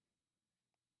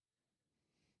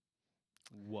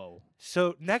 Whoa.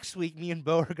 So next week, me and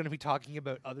Bo are going to be talking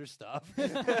about other stuff, and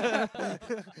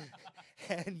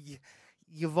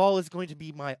Yuval is going to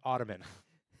be my ottoman.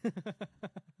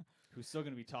 Who's still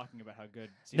going to be talking about how good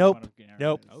season Nope. 1 of Green Arrow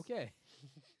Nope. is. Okay.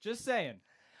 Just saying.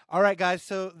 All right, guys.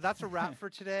 So that's a wrap for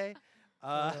today.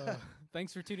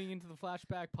 Thanks for tuning into the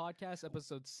Flashback Podcast,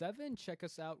 episode 7. Check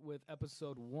us out with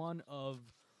episode 1 of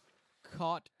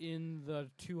Caught in the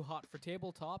Too Hot for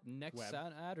Tabletop next Web.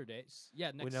 Saturday.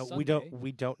 Yeah, next we know Sunday.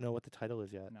 we don't know what the title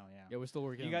is yet. No, yeah. Yeah, we're still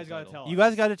working. You on guys got gotta to tell You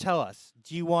guys got to tell us.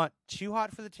 Do you want Too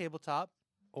Hot for the Tabletop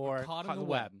or Caught in the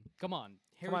web. Come on.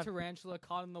 Hairy on. tarantula,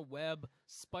 caught in the web,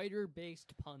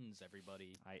 spider-based puns,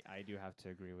 everybody. I do have to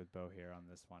agree with Bo here on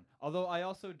this one. Although I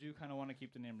also do kind of want to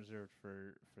keep the name reserved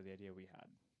for the idea we had.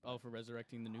 Oh, for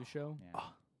resurrecting the new show? Yeah.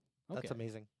 Oh, That's Okay.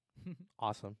 amazing.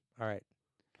 Awesome. All right.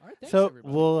 All right, thanks, So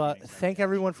everybody. we'll Thanks, thank everybody.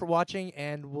 everyone for watching,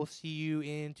 and we'll see you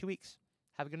in 2 weeks.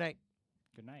 Have a good night.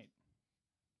 Good night.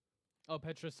 Oh,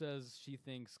 Petra says she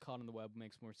thinks Caught in the Web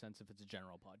makes more sense if it's a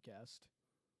general podcast.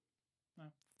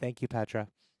 Thank you, Petra.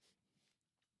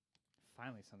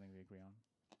 Finally something we agree on.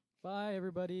 Bye,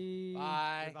 everybody.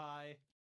 Bye. Goodbye.